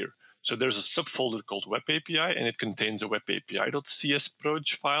located here. So there's a subfolder called Web API, and it contains a web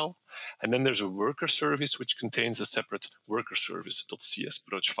API.csproj file. And then there's a worker service, which contains a separate worker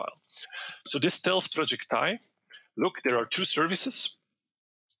service.csproj file. So this tells Project Tie, look, there are two services,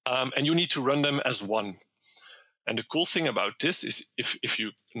 and you need to run them as one. And the cool thing about this is if you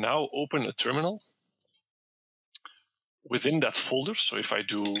now open a terminal, within that folder, so if I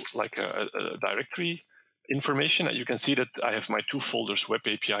do like a directory information, you can see that I have my two folders, Web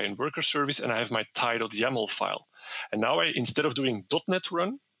API and Worker Service, and I have my tie.yaml file. And now instead of doing .NET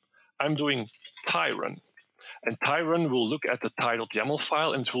run, I'm doing tie run. And tie run will look at the tie.yaml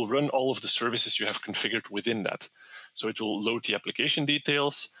file and it will run all of the services you have configured within that. So it will load the application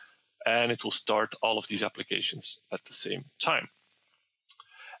details and it will start all of these applications at the same time.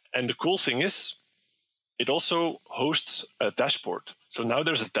 And the cool thing is, it also hosts a dashboard. So now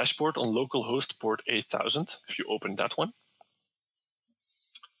there's a dashboard on localhost port 8000, if you open that one.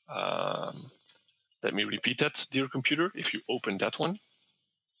 Let me repeat that, dear computer. If you open that one,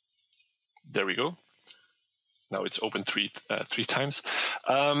 there we go. now it's open three times.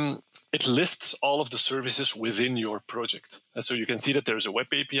 It lists all of the services within your project. And so you can see that there's a web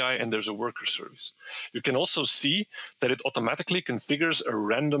API and there's a worker service. You can also see that it automatically configures a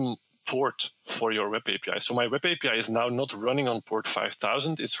random port for your web API. So my web API is now not running on port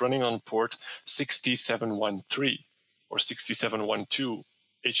 5000, it's running on port 6713 or 6712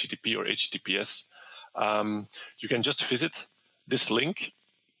 HTTP or HTTPS. You can just visit this link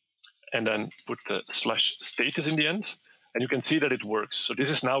and then put the /status in the end, and you can see that it works. So this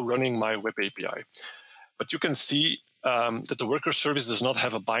is now running my web API. But you can see that the worker service does not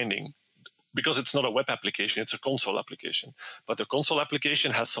have a binding because it's not a web application, it's a console application. But the console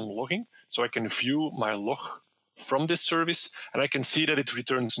application has some logging, so I can view my log from this service, and I can see that it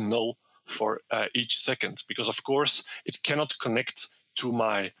returns null for each second, because of course it cannot connect to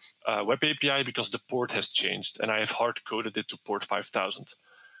my web API because the port has changed, and I have hard-coded it to port 5000.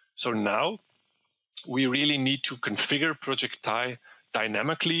 So now we really need to configure Project Thai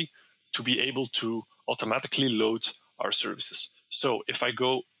dynamically to be able to automatically load our services. So if I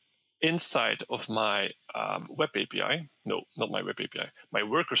go inside of my web API, no, not my web API, my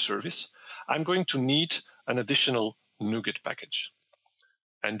worker service, I'm going to need an additional NuGet package.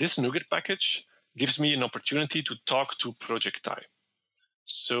 And this NuGet package gives me an opportunity to talk to Project Thai.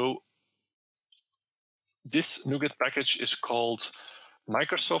 So this NuGet package is called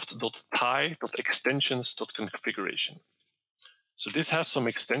Microsoft.thai.extensions.configuration. So this has some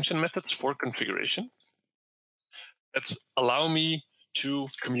extension methods for configuration that allow me to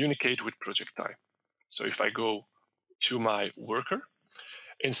communicate with Project Thai. So if I go to my worker,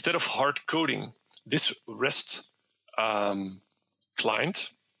 instead of hard coding this REST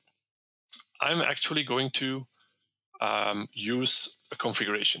client, I'm actually going to use a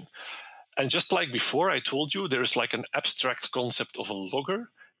configuration. And just like before, I told you there's like an abstract concept of a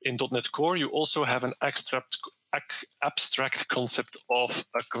logger. In .NET Core, you also have an abstract concept of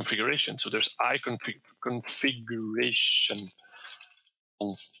a configuration. So there's configuration,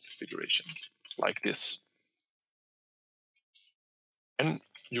 like this. And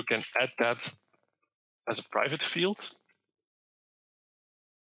you can add that as a private field.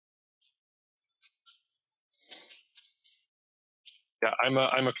 Yeah, I'm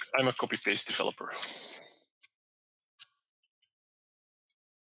a copy-paste developer.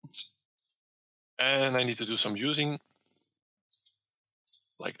 And I need to do some using,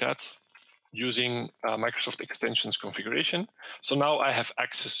 like that, using Microsoft Extensions configuration. So now I have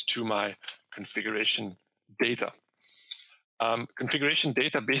access to my configuration data. Configuration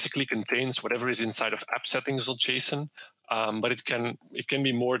data basically contains whatever is inside of app settings.json, but it can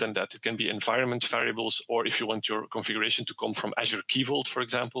be more than that. It can be environment variables, or if you want your configuration to come from Azure Key Vault, for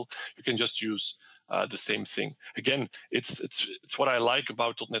example, you can just use the same thing. Again, it's what I like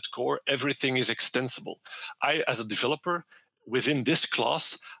about .NET Core. Everything is extensible. I, as a developer, within this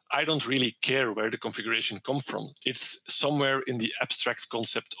class, I don't really care where the configuration comes from. It's somewhere in the abstract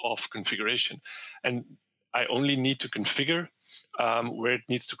concept of configuration. And I only need to configure where it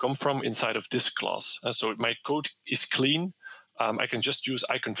needs to come from inside of this class. So my code is clean. I can just use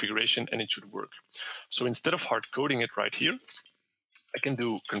iConfiguration and it should work. So instead of hard coding it right here, I can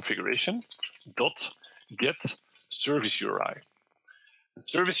do configuration dot get service URI.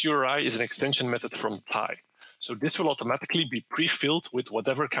 Service URI is an extension method from Thai. So this will automatically be pre-filled with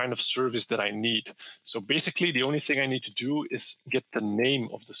whatever kind of service that I need. So basically, the only thing I need to do is get the name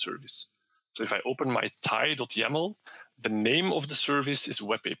of the service. So if I open my Thai.yaml, the name of the service is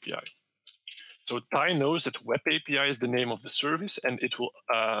Web API. So Thai knows that Web API is the name of the service, and it will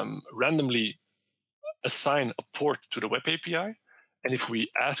randomly assign a port to the Web API. And if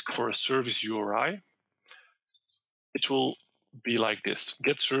we ask for a service URI, it will be like this: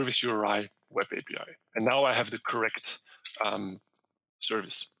 get service URI Web API. And now I have the correct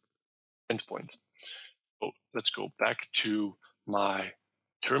service endpoint. So let's go back to my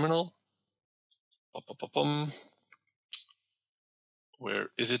terminal. Where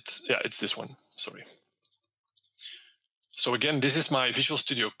is it? Yeah, it's this one. Sorry. So again, this is my Visual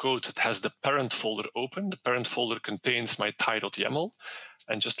Studio Code that has the parent folder open. The parent folder contains my Thai.yaml.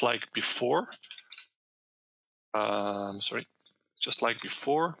 And just like before, just like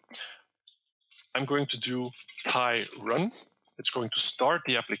before, I'm going to do Thai run. It's going to start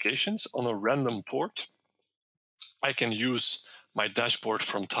the applications on a random port. I can use my dashboard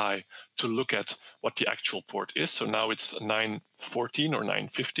from Thai to look at what the actual port is. So now it's 914 or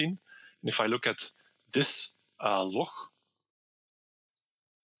 915. And if I look at this log,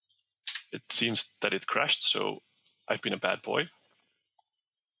 it seems that it crashed. So I've been a bad boy.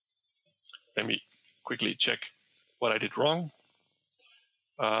 Let me quickly check what I did wrong.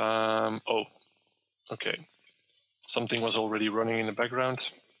 Oh, okay. something was already running in the background.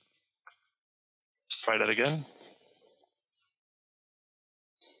 Let's try that again.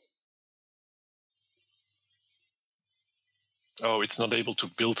 Oh, it's not able to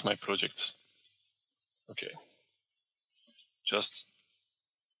build my project. Okay. Just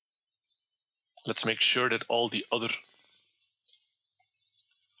let's make sure that all the other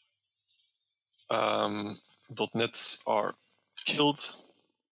 .NETs are killed.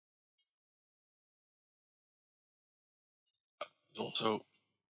 Also,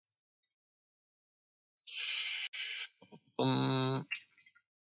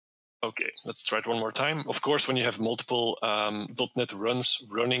 okay, let's try it one more time. Of course, when you have multiple .NET runs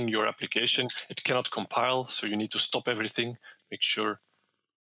running your application, it cannot compile, so you need to stop everything, make sure.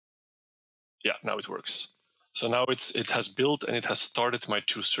 Yeah, now it works. So now it has built and it has started my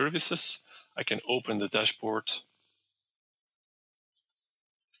 2 services. I can open the dashboard.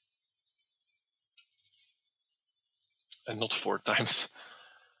 And not 4 times.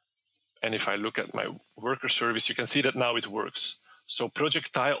 And if I look at my worker service, you can see that now it works. So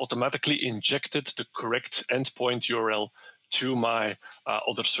Project Thai automatically injected the correct endpoint URL to my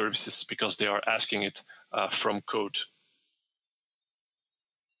other services because they are asking it from code.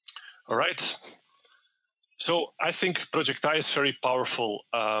 All right. So I think Project Thai is very powerful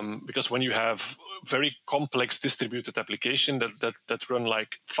because when you have very complex distributed application that run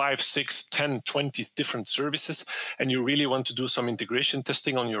like 5, 6, 10, 20 different services, and you really want to do some integration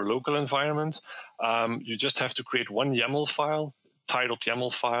testing on your local environment, you just have to create one YAML file,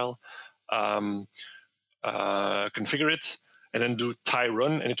 thai.yaml file, configure it, and then do thai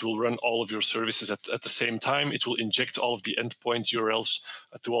run, and it will run all of your services at the same time. It will inject all of the endpoint URLs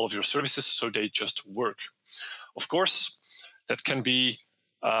to all of your services so they just work. Of course, that can be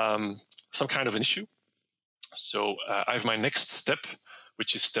some kind of an issue. So I have my next step,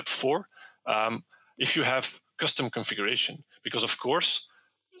 which is step 4. If you have custom configuration, because of course,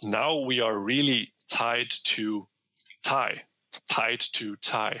 now we are really tied to Thai.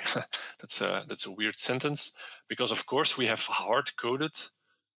 That's a weird sentence, because of course we have hard-coded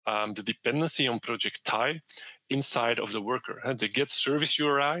the dependency on Project Thai inside of the worker. The get service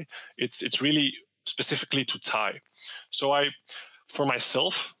URI, it's really specifically to Thai. So for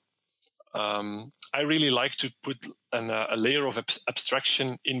myself, I really like to put a layer of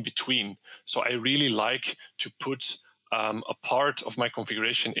abstraction in between. So I really like to put a part of my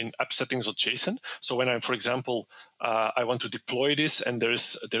configuration in app settings.json. So when I'm, for example, I want to deploy this, and there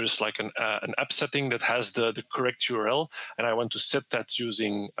is like an app setting that has the correct URL, and I want to set that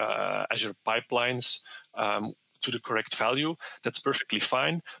using Azure pipelines to the correct value, that's perfectly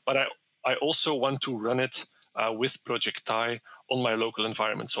fine. But I also want to run it with Project Thai on my local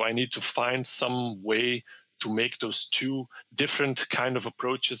environment. So I need to find some way to make those 2 different kind of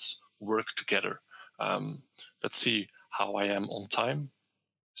approaches work together. Let's see how I am on time.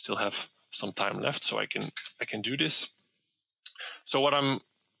 Still have some time left, so I can do this. So what I'm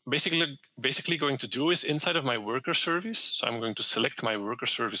basically going to do is inside of my worker service, so I'm going to select my worker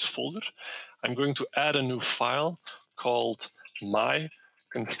service folder. I'm going to add a new file called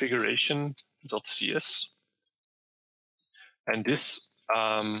myconfiguration.cs. And this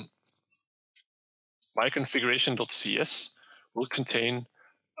myconfiguration.cs will contain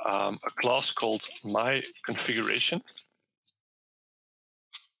a class called myConfiguration.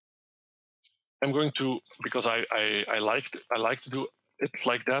 I'm going to, because I like to do it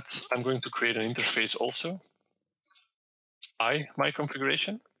like that, I'm going to create an interface also,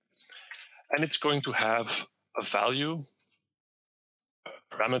 myConfiguration, and it's going to have a value, a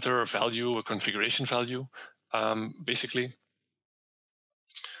parameter, a value, a configuration value, basically.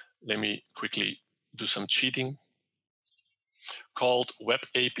 Let me quickly do some cheating, called Web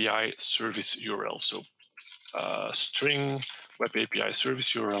API Service URL. So string Web API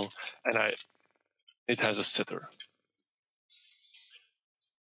Service URL, and it has a setter.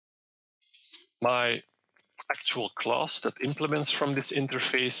 My actual class that implements from this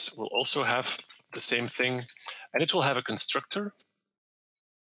interface will also have the same thing, and it will have a constructor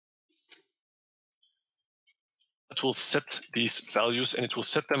that will set these values, and it will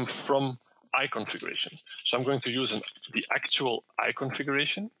set them from iConfiguration. So I'm going to use the actual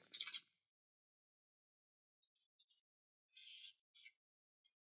iConfiguration.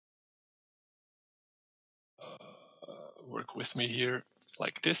 Work with me here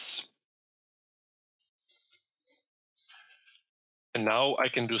like this. And now I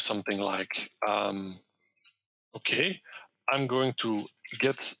can do something like, okay, I'm going to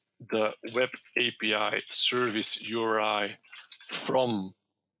get the Web API Service URI from,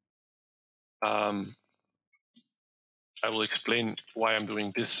 I will explain why I'm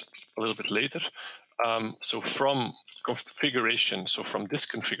doing this a little bit later. So from configuration, so from this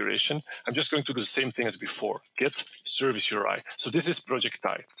configuration, I'm just going to do the same thing as before, get service URI. So this is project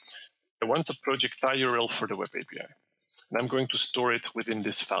I. I want the project I URL for the web API. And I'm going to store it within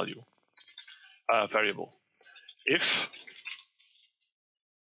this value variable. If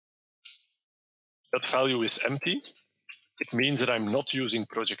that value is empty, it means that I'm not using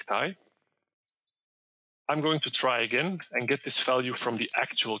project I. I'm going to try again and get this value from the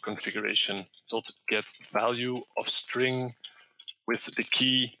actual configuration. .get value of string with the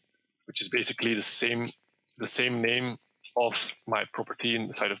key, which is basically the same name of my property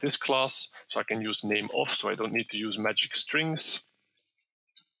inside of this class. So I can use name of, so I don't need to use magic strings.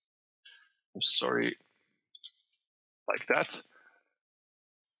 I'm sorry, like that.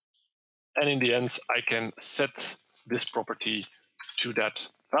 And in the end, I can set this property to that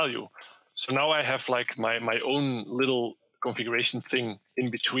value. So now I have like my own little configuration thing in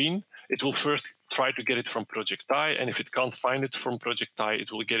between. It will first try to get it from project I, and if it can't find it from project I,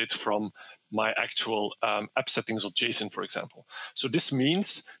 it will get it from my actual app settings.json, for example. So this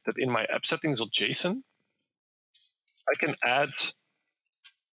means that in my app settings.json, I can add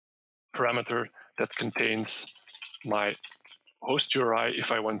a parameter that contains my host URI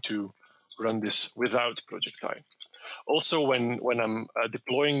if I want to run this without project I. Also, when I'm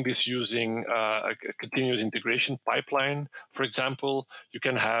deploying this using a continuous integration pipeline, for example, you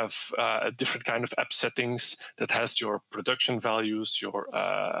can have a different kind of app settings that has your production values, your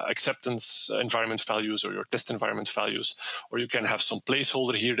acceptance environment values, or your test environment values, or you can have some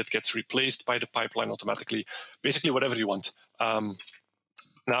placeholder here that gets replaced by the pipeline automatically, basically whatever you want.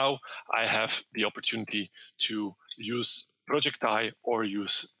 Now I have the opportunity to use project I or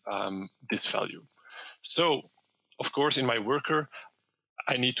use this value. So, of course, in my worker,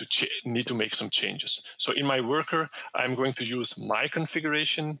 I need to make some changes. So in my worker, I'm going to use my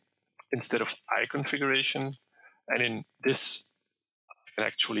configuration instead of I configuration. And in this, I can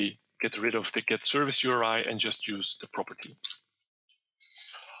actually get rid of the get service URI and just use the property.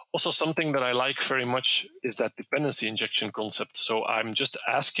 Also, something that I like very much is that dependency injection concept. So I'm just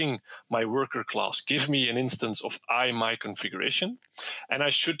asking my worker class, give me an instance of my configuration, and I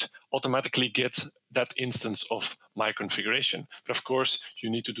should automatically get that instance of my configuration. But of course, you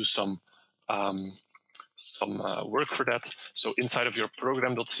need to do some work for that. So inside of your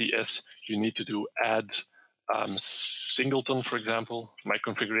program.cs, you need to do add singleton, for example. My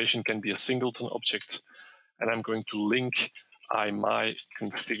configuration can be a singleton object, and I'm going to link my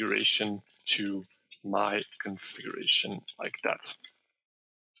configuration to my configuration like that.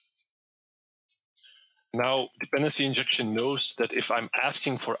 Now, dependency injection knows that if I'm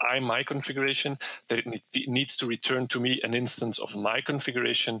asking for my configuration, that it needs to return to me an instance of my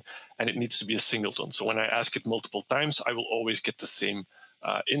configuration, and it needs to be a singleton. So when I ask it multiple times, I will always get the same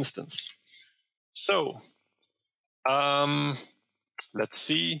instance. So let's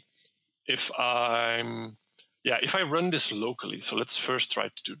see if if I run this locally. So let's first try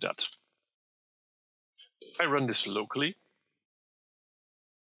to do that. If I run this locally,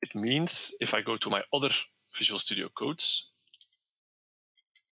 it means if I go to my other Visual Studio codes,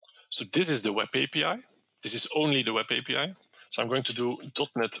 so this is the web API. This is only the web API. So I'm going to do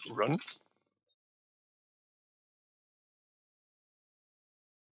 .NET run.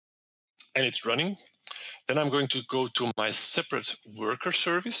 And it's running. Then I'm going to go to my separate worker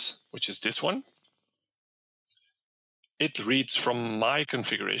service, which is this one. It reads from my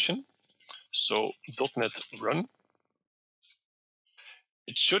configuration. So .NET run.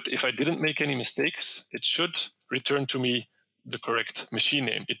 It should, if I didn't make any mistakes, it should return to me the correct machine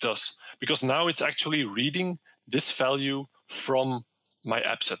name. It does, because now it's actually reading this value from my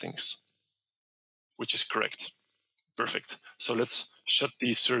app settings, which is correct. Perfect. So let's shut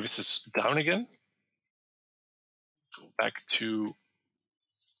these services down again. Go back to,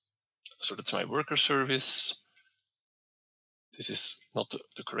 so that's my worker service. This is not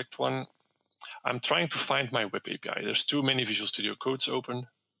the correct one. I'm trying to find my web API. There's too many Visual Studio codes open.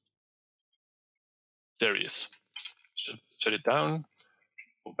 There he is. Shut it down.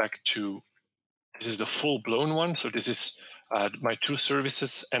 Go back to, this is the full-blown one. So this is my two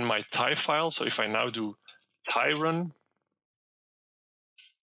services and my Thai file. So if I now do Thai run,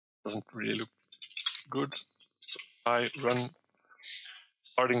 doesn't really look good. So Thai run,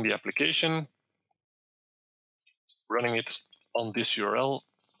 starting the application, running it on this URL.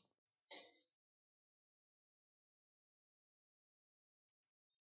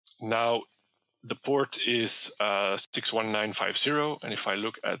 Now, the port is 61950, and if I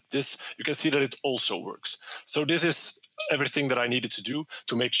look at this, you can see that it also works. So this is everything that I needed to do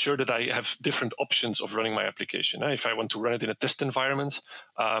to make sure that I have different options of running my application. If I want to run it in a test environment,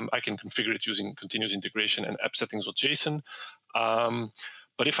 I can configure it using continuous integration and app settings.json.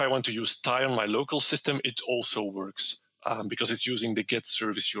 But if I want to use Thai on my local system, it also works. Because it's using the get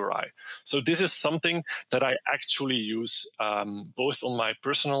service URI. So this is something that I actually use both on my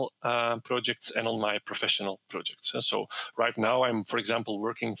personal projects and on my professional projects. So right now I'm, for example,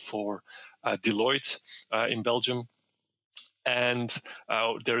 working for Deloitte in Belgium. And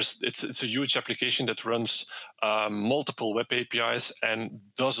it's a huge application that runs multiple web APIs and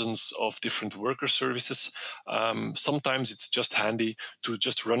dozens of different worker services. Sometimes it's just handy to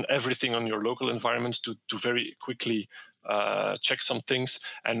just run everything on your local environment to very quickly check some things.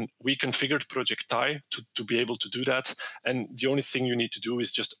 And we configured Project Thai to be able to do that. And the only thing you need to do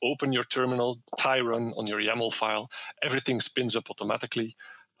is just open your terminal, Thai run on your YAML file. Everything spins up automatically.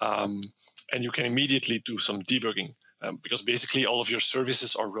 And you can immediately do some debugging. Because basically all of your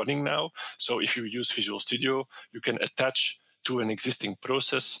services are running now. So if you use Visual Studio, you can attach to an existing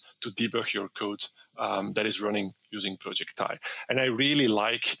process to debug your code that is running using Project Thai. And I really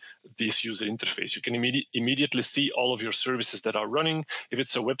like this user interface. You can immediately see all of your services that are running. If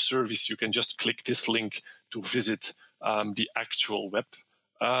it's a web service, you can just click this link to visit the actual web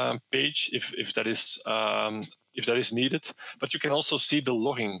page if that is needed. But you can also see the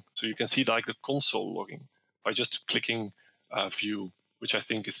logging. So you can see like the console logging by just clicking view, which I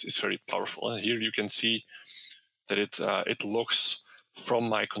think is very powerful. And here you can see that it logs from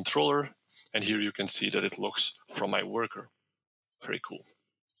my controller, and here you can see that it logs from my worker. Very cool.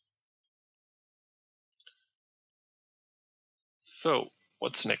 So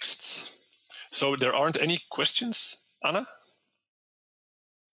what's next? So there aren't any questions, Anna?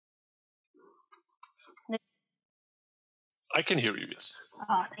 I can hear you, yes.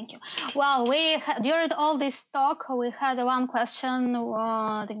 Oh, thank you. Well, during all this talk, we had one question.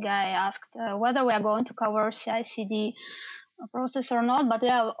 The guy asked whether we are going to cover CI/CD process or not, but we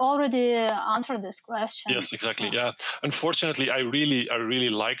have already answered this question. Yes, exactly. Yeah. Unfortunately, I really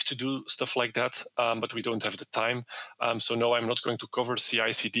like to do stuff like that, but we don't have the time. So no, I'm not going to cover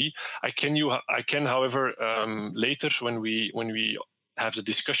CI/CD. I can, however, later when we have the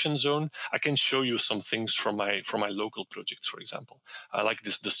discussion zone, I can show you some things from my local projects, for example. Like the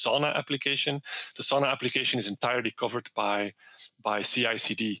Sauna application. The Sauna application is entirely covered by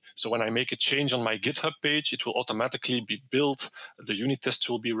CI/CD. So when I make a change on my GitHub page, it will automatically be built. The unit tests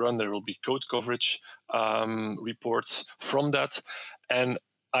will be run. There will be code coverage reports from that. And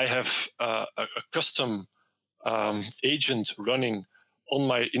I have a custom agent running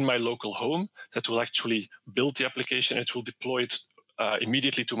in my local home that will actually build the application. It will deploy it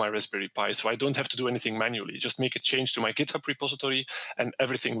immediately to my Raspberry Pi. So I don't have to do anything manually. Just make a change to my GitHub repository and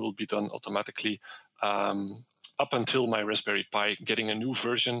everything will be done automatically up until my Raspberry Pi getting a new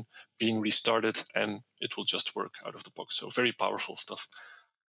version, being restarted, and it will just work out of the box. So very powerful stuff.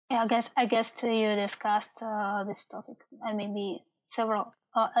 Yeah, I guess you discussed this topic maybe several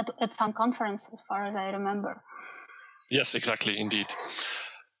at some conference, as far as I remember. Yes, exactly, indeed.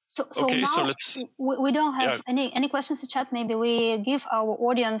 So now we don't have any questions in chat. Maybe we give our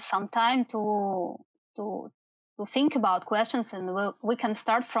audience some time to think about questions, and we can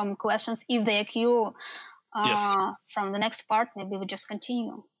start from questions if they accrue from the next part. Maybe we just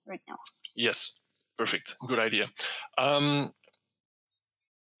continue right now. Yes, perfect. Good idea.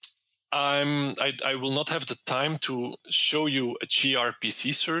 I will not have the time to show you a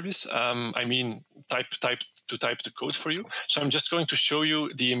gRPC service. I mean, type the code for you. So I'm just going to show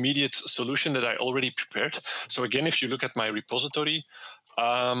you the immediate solution that I already prepared. So again, if you look at my repository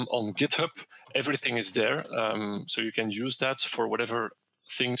on GitHub, everything is there. So you can use that for whatever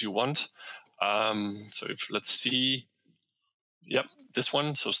things you want. So let's see, yep, this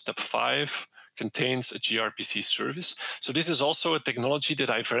one. So step 5 contains a gRPC service. So this is also a technology that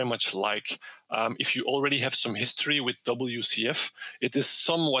I very much like. If you already have some history with WCF, it is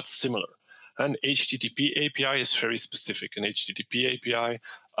somewhat similar. An HTTP API is very specific. An HTTP API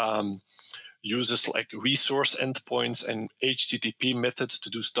uses like resource endpoints and HTTP methods to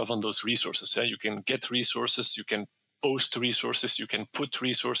do stuff on those resources. You can get resources, you can post resources, you can put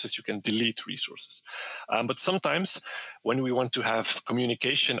resources, you can delete resources. But sometimes when we want to have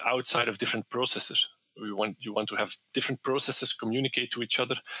communication outside of different processes, you want to have different processes communicate to each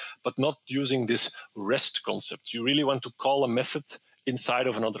other, but not using this REST concept. You really want to call a method inside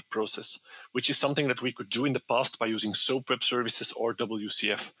of another process, which is something that we could do in the past by using SOAP web services or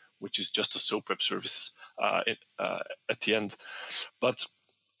WCF, which is just a SOAP web services at the end. But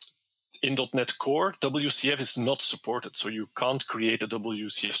in .NET Core, WCF is not supported, so you can't create a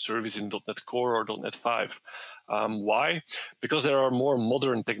WCF service in .NET Core or .NET 5. Why? Because there are more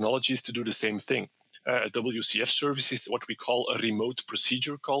modern technologies to do the same thing. A WCF service is what we call a remote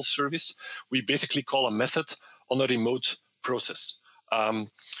procedure call service. We basically call a method on a remote process.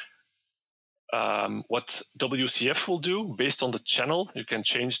 What WCF will do, based on the channel, you can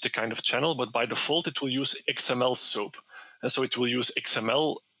change the kind of channel, but by default it will use XML SOAP. And so it will use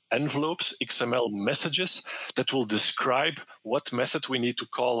XML envelopes, XML messages that will describe what method we need to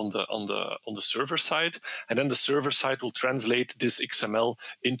call on the server side, and then the server side will translate this XML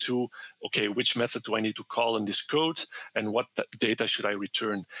into, okay, which method do I need to call in this code, and what data should I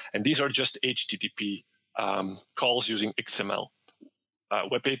return? And these are just HTTP calls using XML.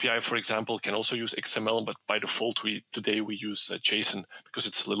 Web API, for example, can also use XML, but by default, today we use JSON because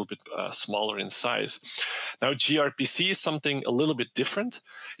it's a little bit smaller in size. Now, gRPC is something a little bit different.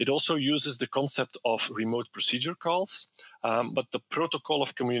 It also uses the concept of remote procedure calls, but the protocol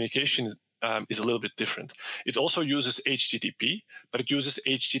of communication is a little bit different. It also uses HTTP, but it uses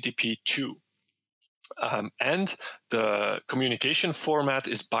HTTP2. And the communication format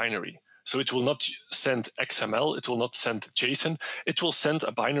is binary. So it will not send XML, it will not send JSON, it will send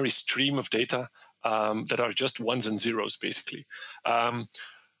a binary stream of data that are just ones and zeros, basically.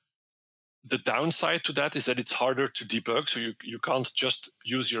 The downside to that is that it's harder to debug, so you can't just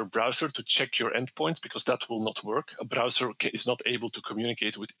use your browser to check your endpoints because that will not work. A browser is not able to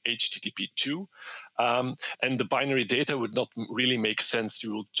communicate with HTTP2, and the binary data would not really make sense.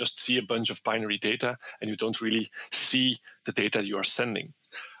 You will just see a bunch of binary data and you don't really see the data you are sending.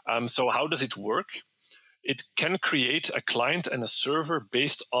 So how does it work? It can create a client and a server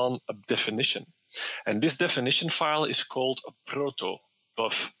based on a definition. And this definition file is called a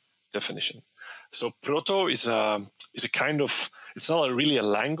proto-buff definition. So proto is a kind of, it's not really a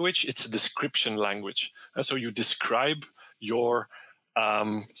language, it's a description language. And so you describe your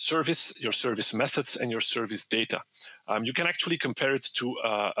service methods and your service data. You can actually compare it to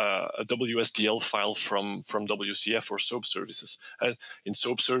a WSDL file from WCF or SOAP services. In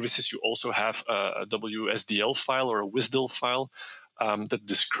SOAP services, you also have a WSDL file or a WSDL file that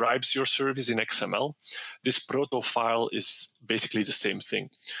describes your service in XML. This proto file is basically the same thing.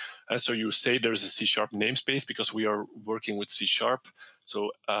 So you say there's a C# namespace because we are working with C#.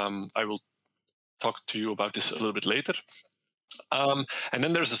 So I will talk to you about this a little bit later. And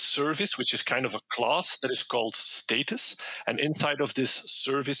then there's a service, which is kind of a class that is called status. And inside of this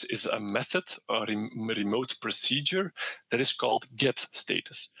service is a method, a remote procedure that is called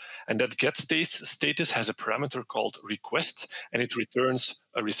getStatus. And that getStatus has a parameter called request, and it returns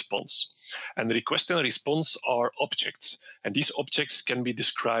a response. And the request and the response are objects. And these objects can be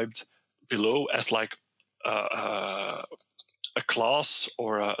described below as like a class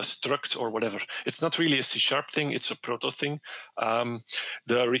or a struct or whatever. It's not really a C# thing, it's a proto thing.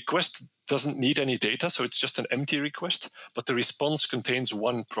 The request doesn't need any data, so it's just an empty request, but the response contains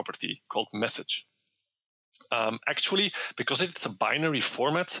one property called message. Actually, because it's a binary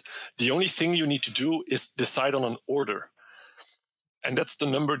format, the only thing you need to do is decide on an order. And that's the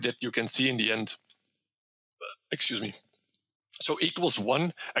number that you can see in the end. Excuse me. So equals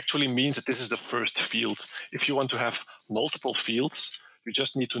 1 actually means that this is the first field. If you want to have multiple fields, you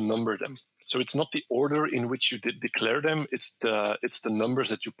just need to number them. So it's not the order in which you declare them, it's the numbers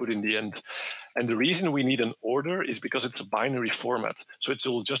that you put in the end. And the reason we need an order is because it's a binary format. So it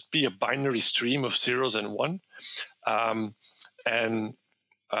will just be a binary stream of zeros and 1.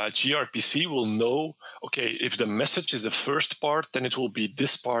 gRPC will know, okay, if the message is the first part, then it will be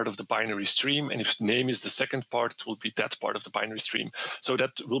this part of the binary stream. And if name is the second part, it will be that part of the binary stream. So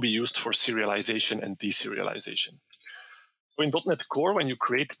that will be used for serialization and deserialization. So in .NET Core, when you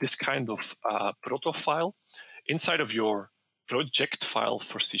create this kind of proto file, inside of your project file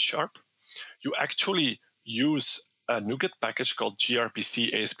for C#, you actually use a NuGet package called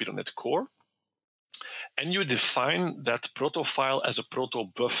gRPC ASP.NET Core. And you define that proto file as a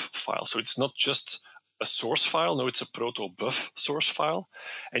proto-buff file. So it's not just a source file, no, it's a proto-buff source file.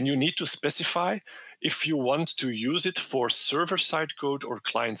 And you need to specify if you want to use it for server-side code or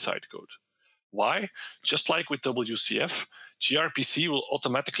client-side code. Why? Just like with WCF, gRPC will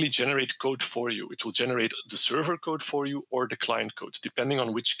automatically generate code for you. It will generate the server code for you or the client code, depending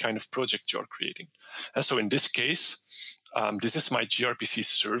on which kind of project you're creating. And so in this case, this is my gRPC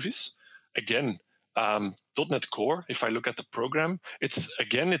service. Again, .NET Core, if I look at the program, it's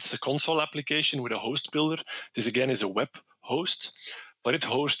a console application with a host builder. This again is a web host, but it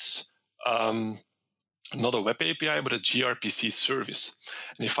hosts not a web API, but a gRPC service.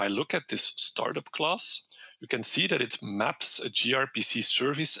 And if I look at this startup class, you can see that it maps a gRPC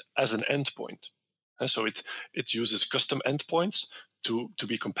service as an endpoint. And so it uses custom endpoints to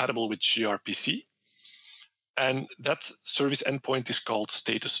be compatible with gRPC. And that service endpoint is called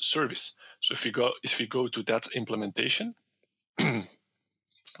status service. So if we go to that implementation,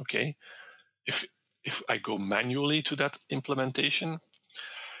 okay, if I go manually to that implementation,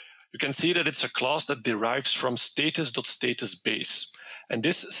 you can see that it's a class that derives from status.statusBase. And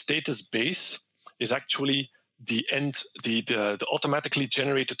this status base is actually the automatically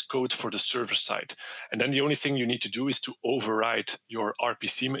generated code for the server side. And then the only thing you need to do is to override your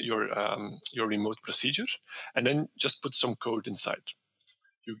RPC, your remote procedure, and then just put some code inside.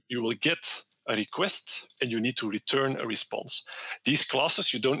 You will get a request and you need to return a response. These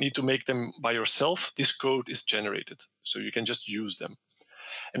classes, you don't need to make them by yourself. This code is generated, so you can just use them.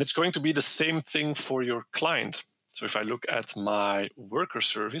 And it's going to be the same thing for your client. So if I look at my worker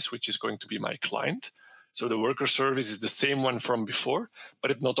service, which is going to be my client, so the worker service is the same one from before,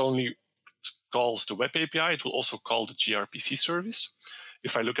 but it not only calls the web API, it will also call the gRPC service.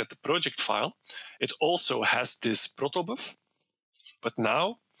 If I look at the project file, it also has this protobuf, but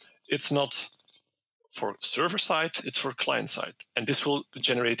now it's not for server side, it's for client side. And this will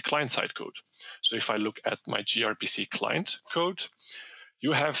generate client side code. So if I look at my gRPC client code,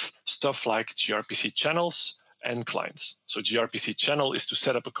 you have stuff like gRPC channels and clients. So gRPC channel is to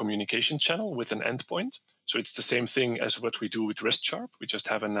set up a communication channel with an endpoint. So it's the same thing as what we do with REST Sharp. We just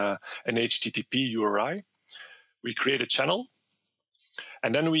have an HTTP URI. We create a channel,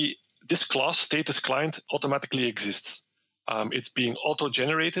 and then this class status client automatically exists. It's being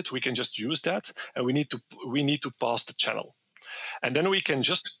auto-generated. We can just use that, and we need to pass the channel, and then we can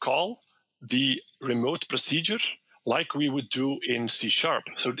just call the remote procedure like we would do in C#.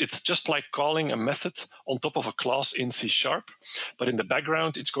 So it's just like calling a method on top of a class in C#, but in the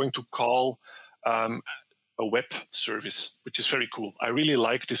background, it's going to call a web service, which is very cool. I really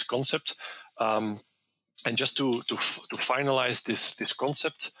like this concept. And just to finalize this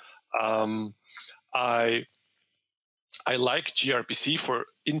concept, I like gRPC for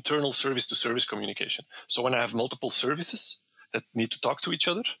internal service-to-service communication. So when I have multiple services that need to talk to each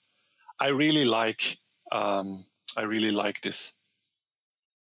other, I really like this.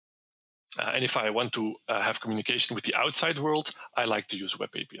 And if I want to have communication with the outside world, I like to use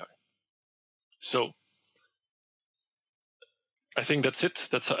Web API. So I think that's it.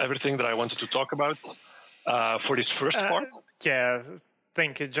 That's everything that I wanted to talk about for this first part. Yeah,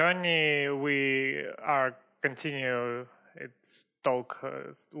 thank you, Johnny. We are continue its talk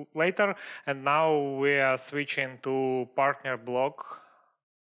later, and now we are switching to partner block.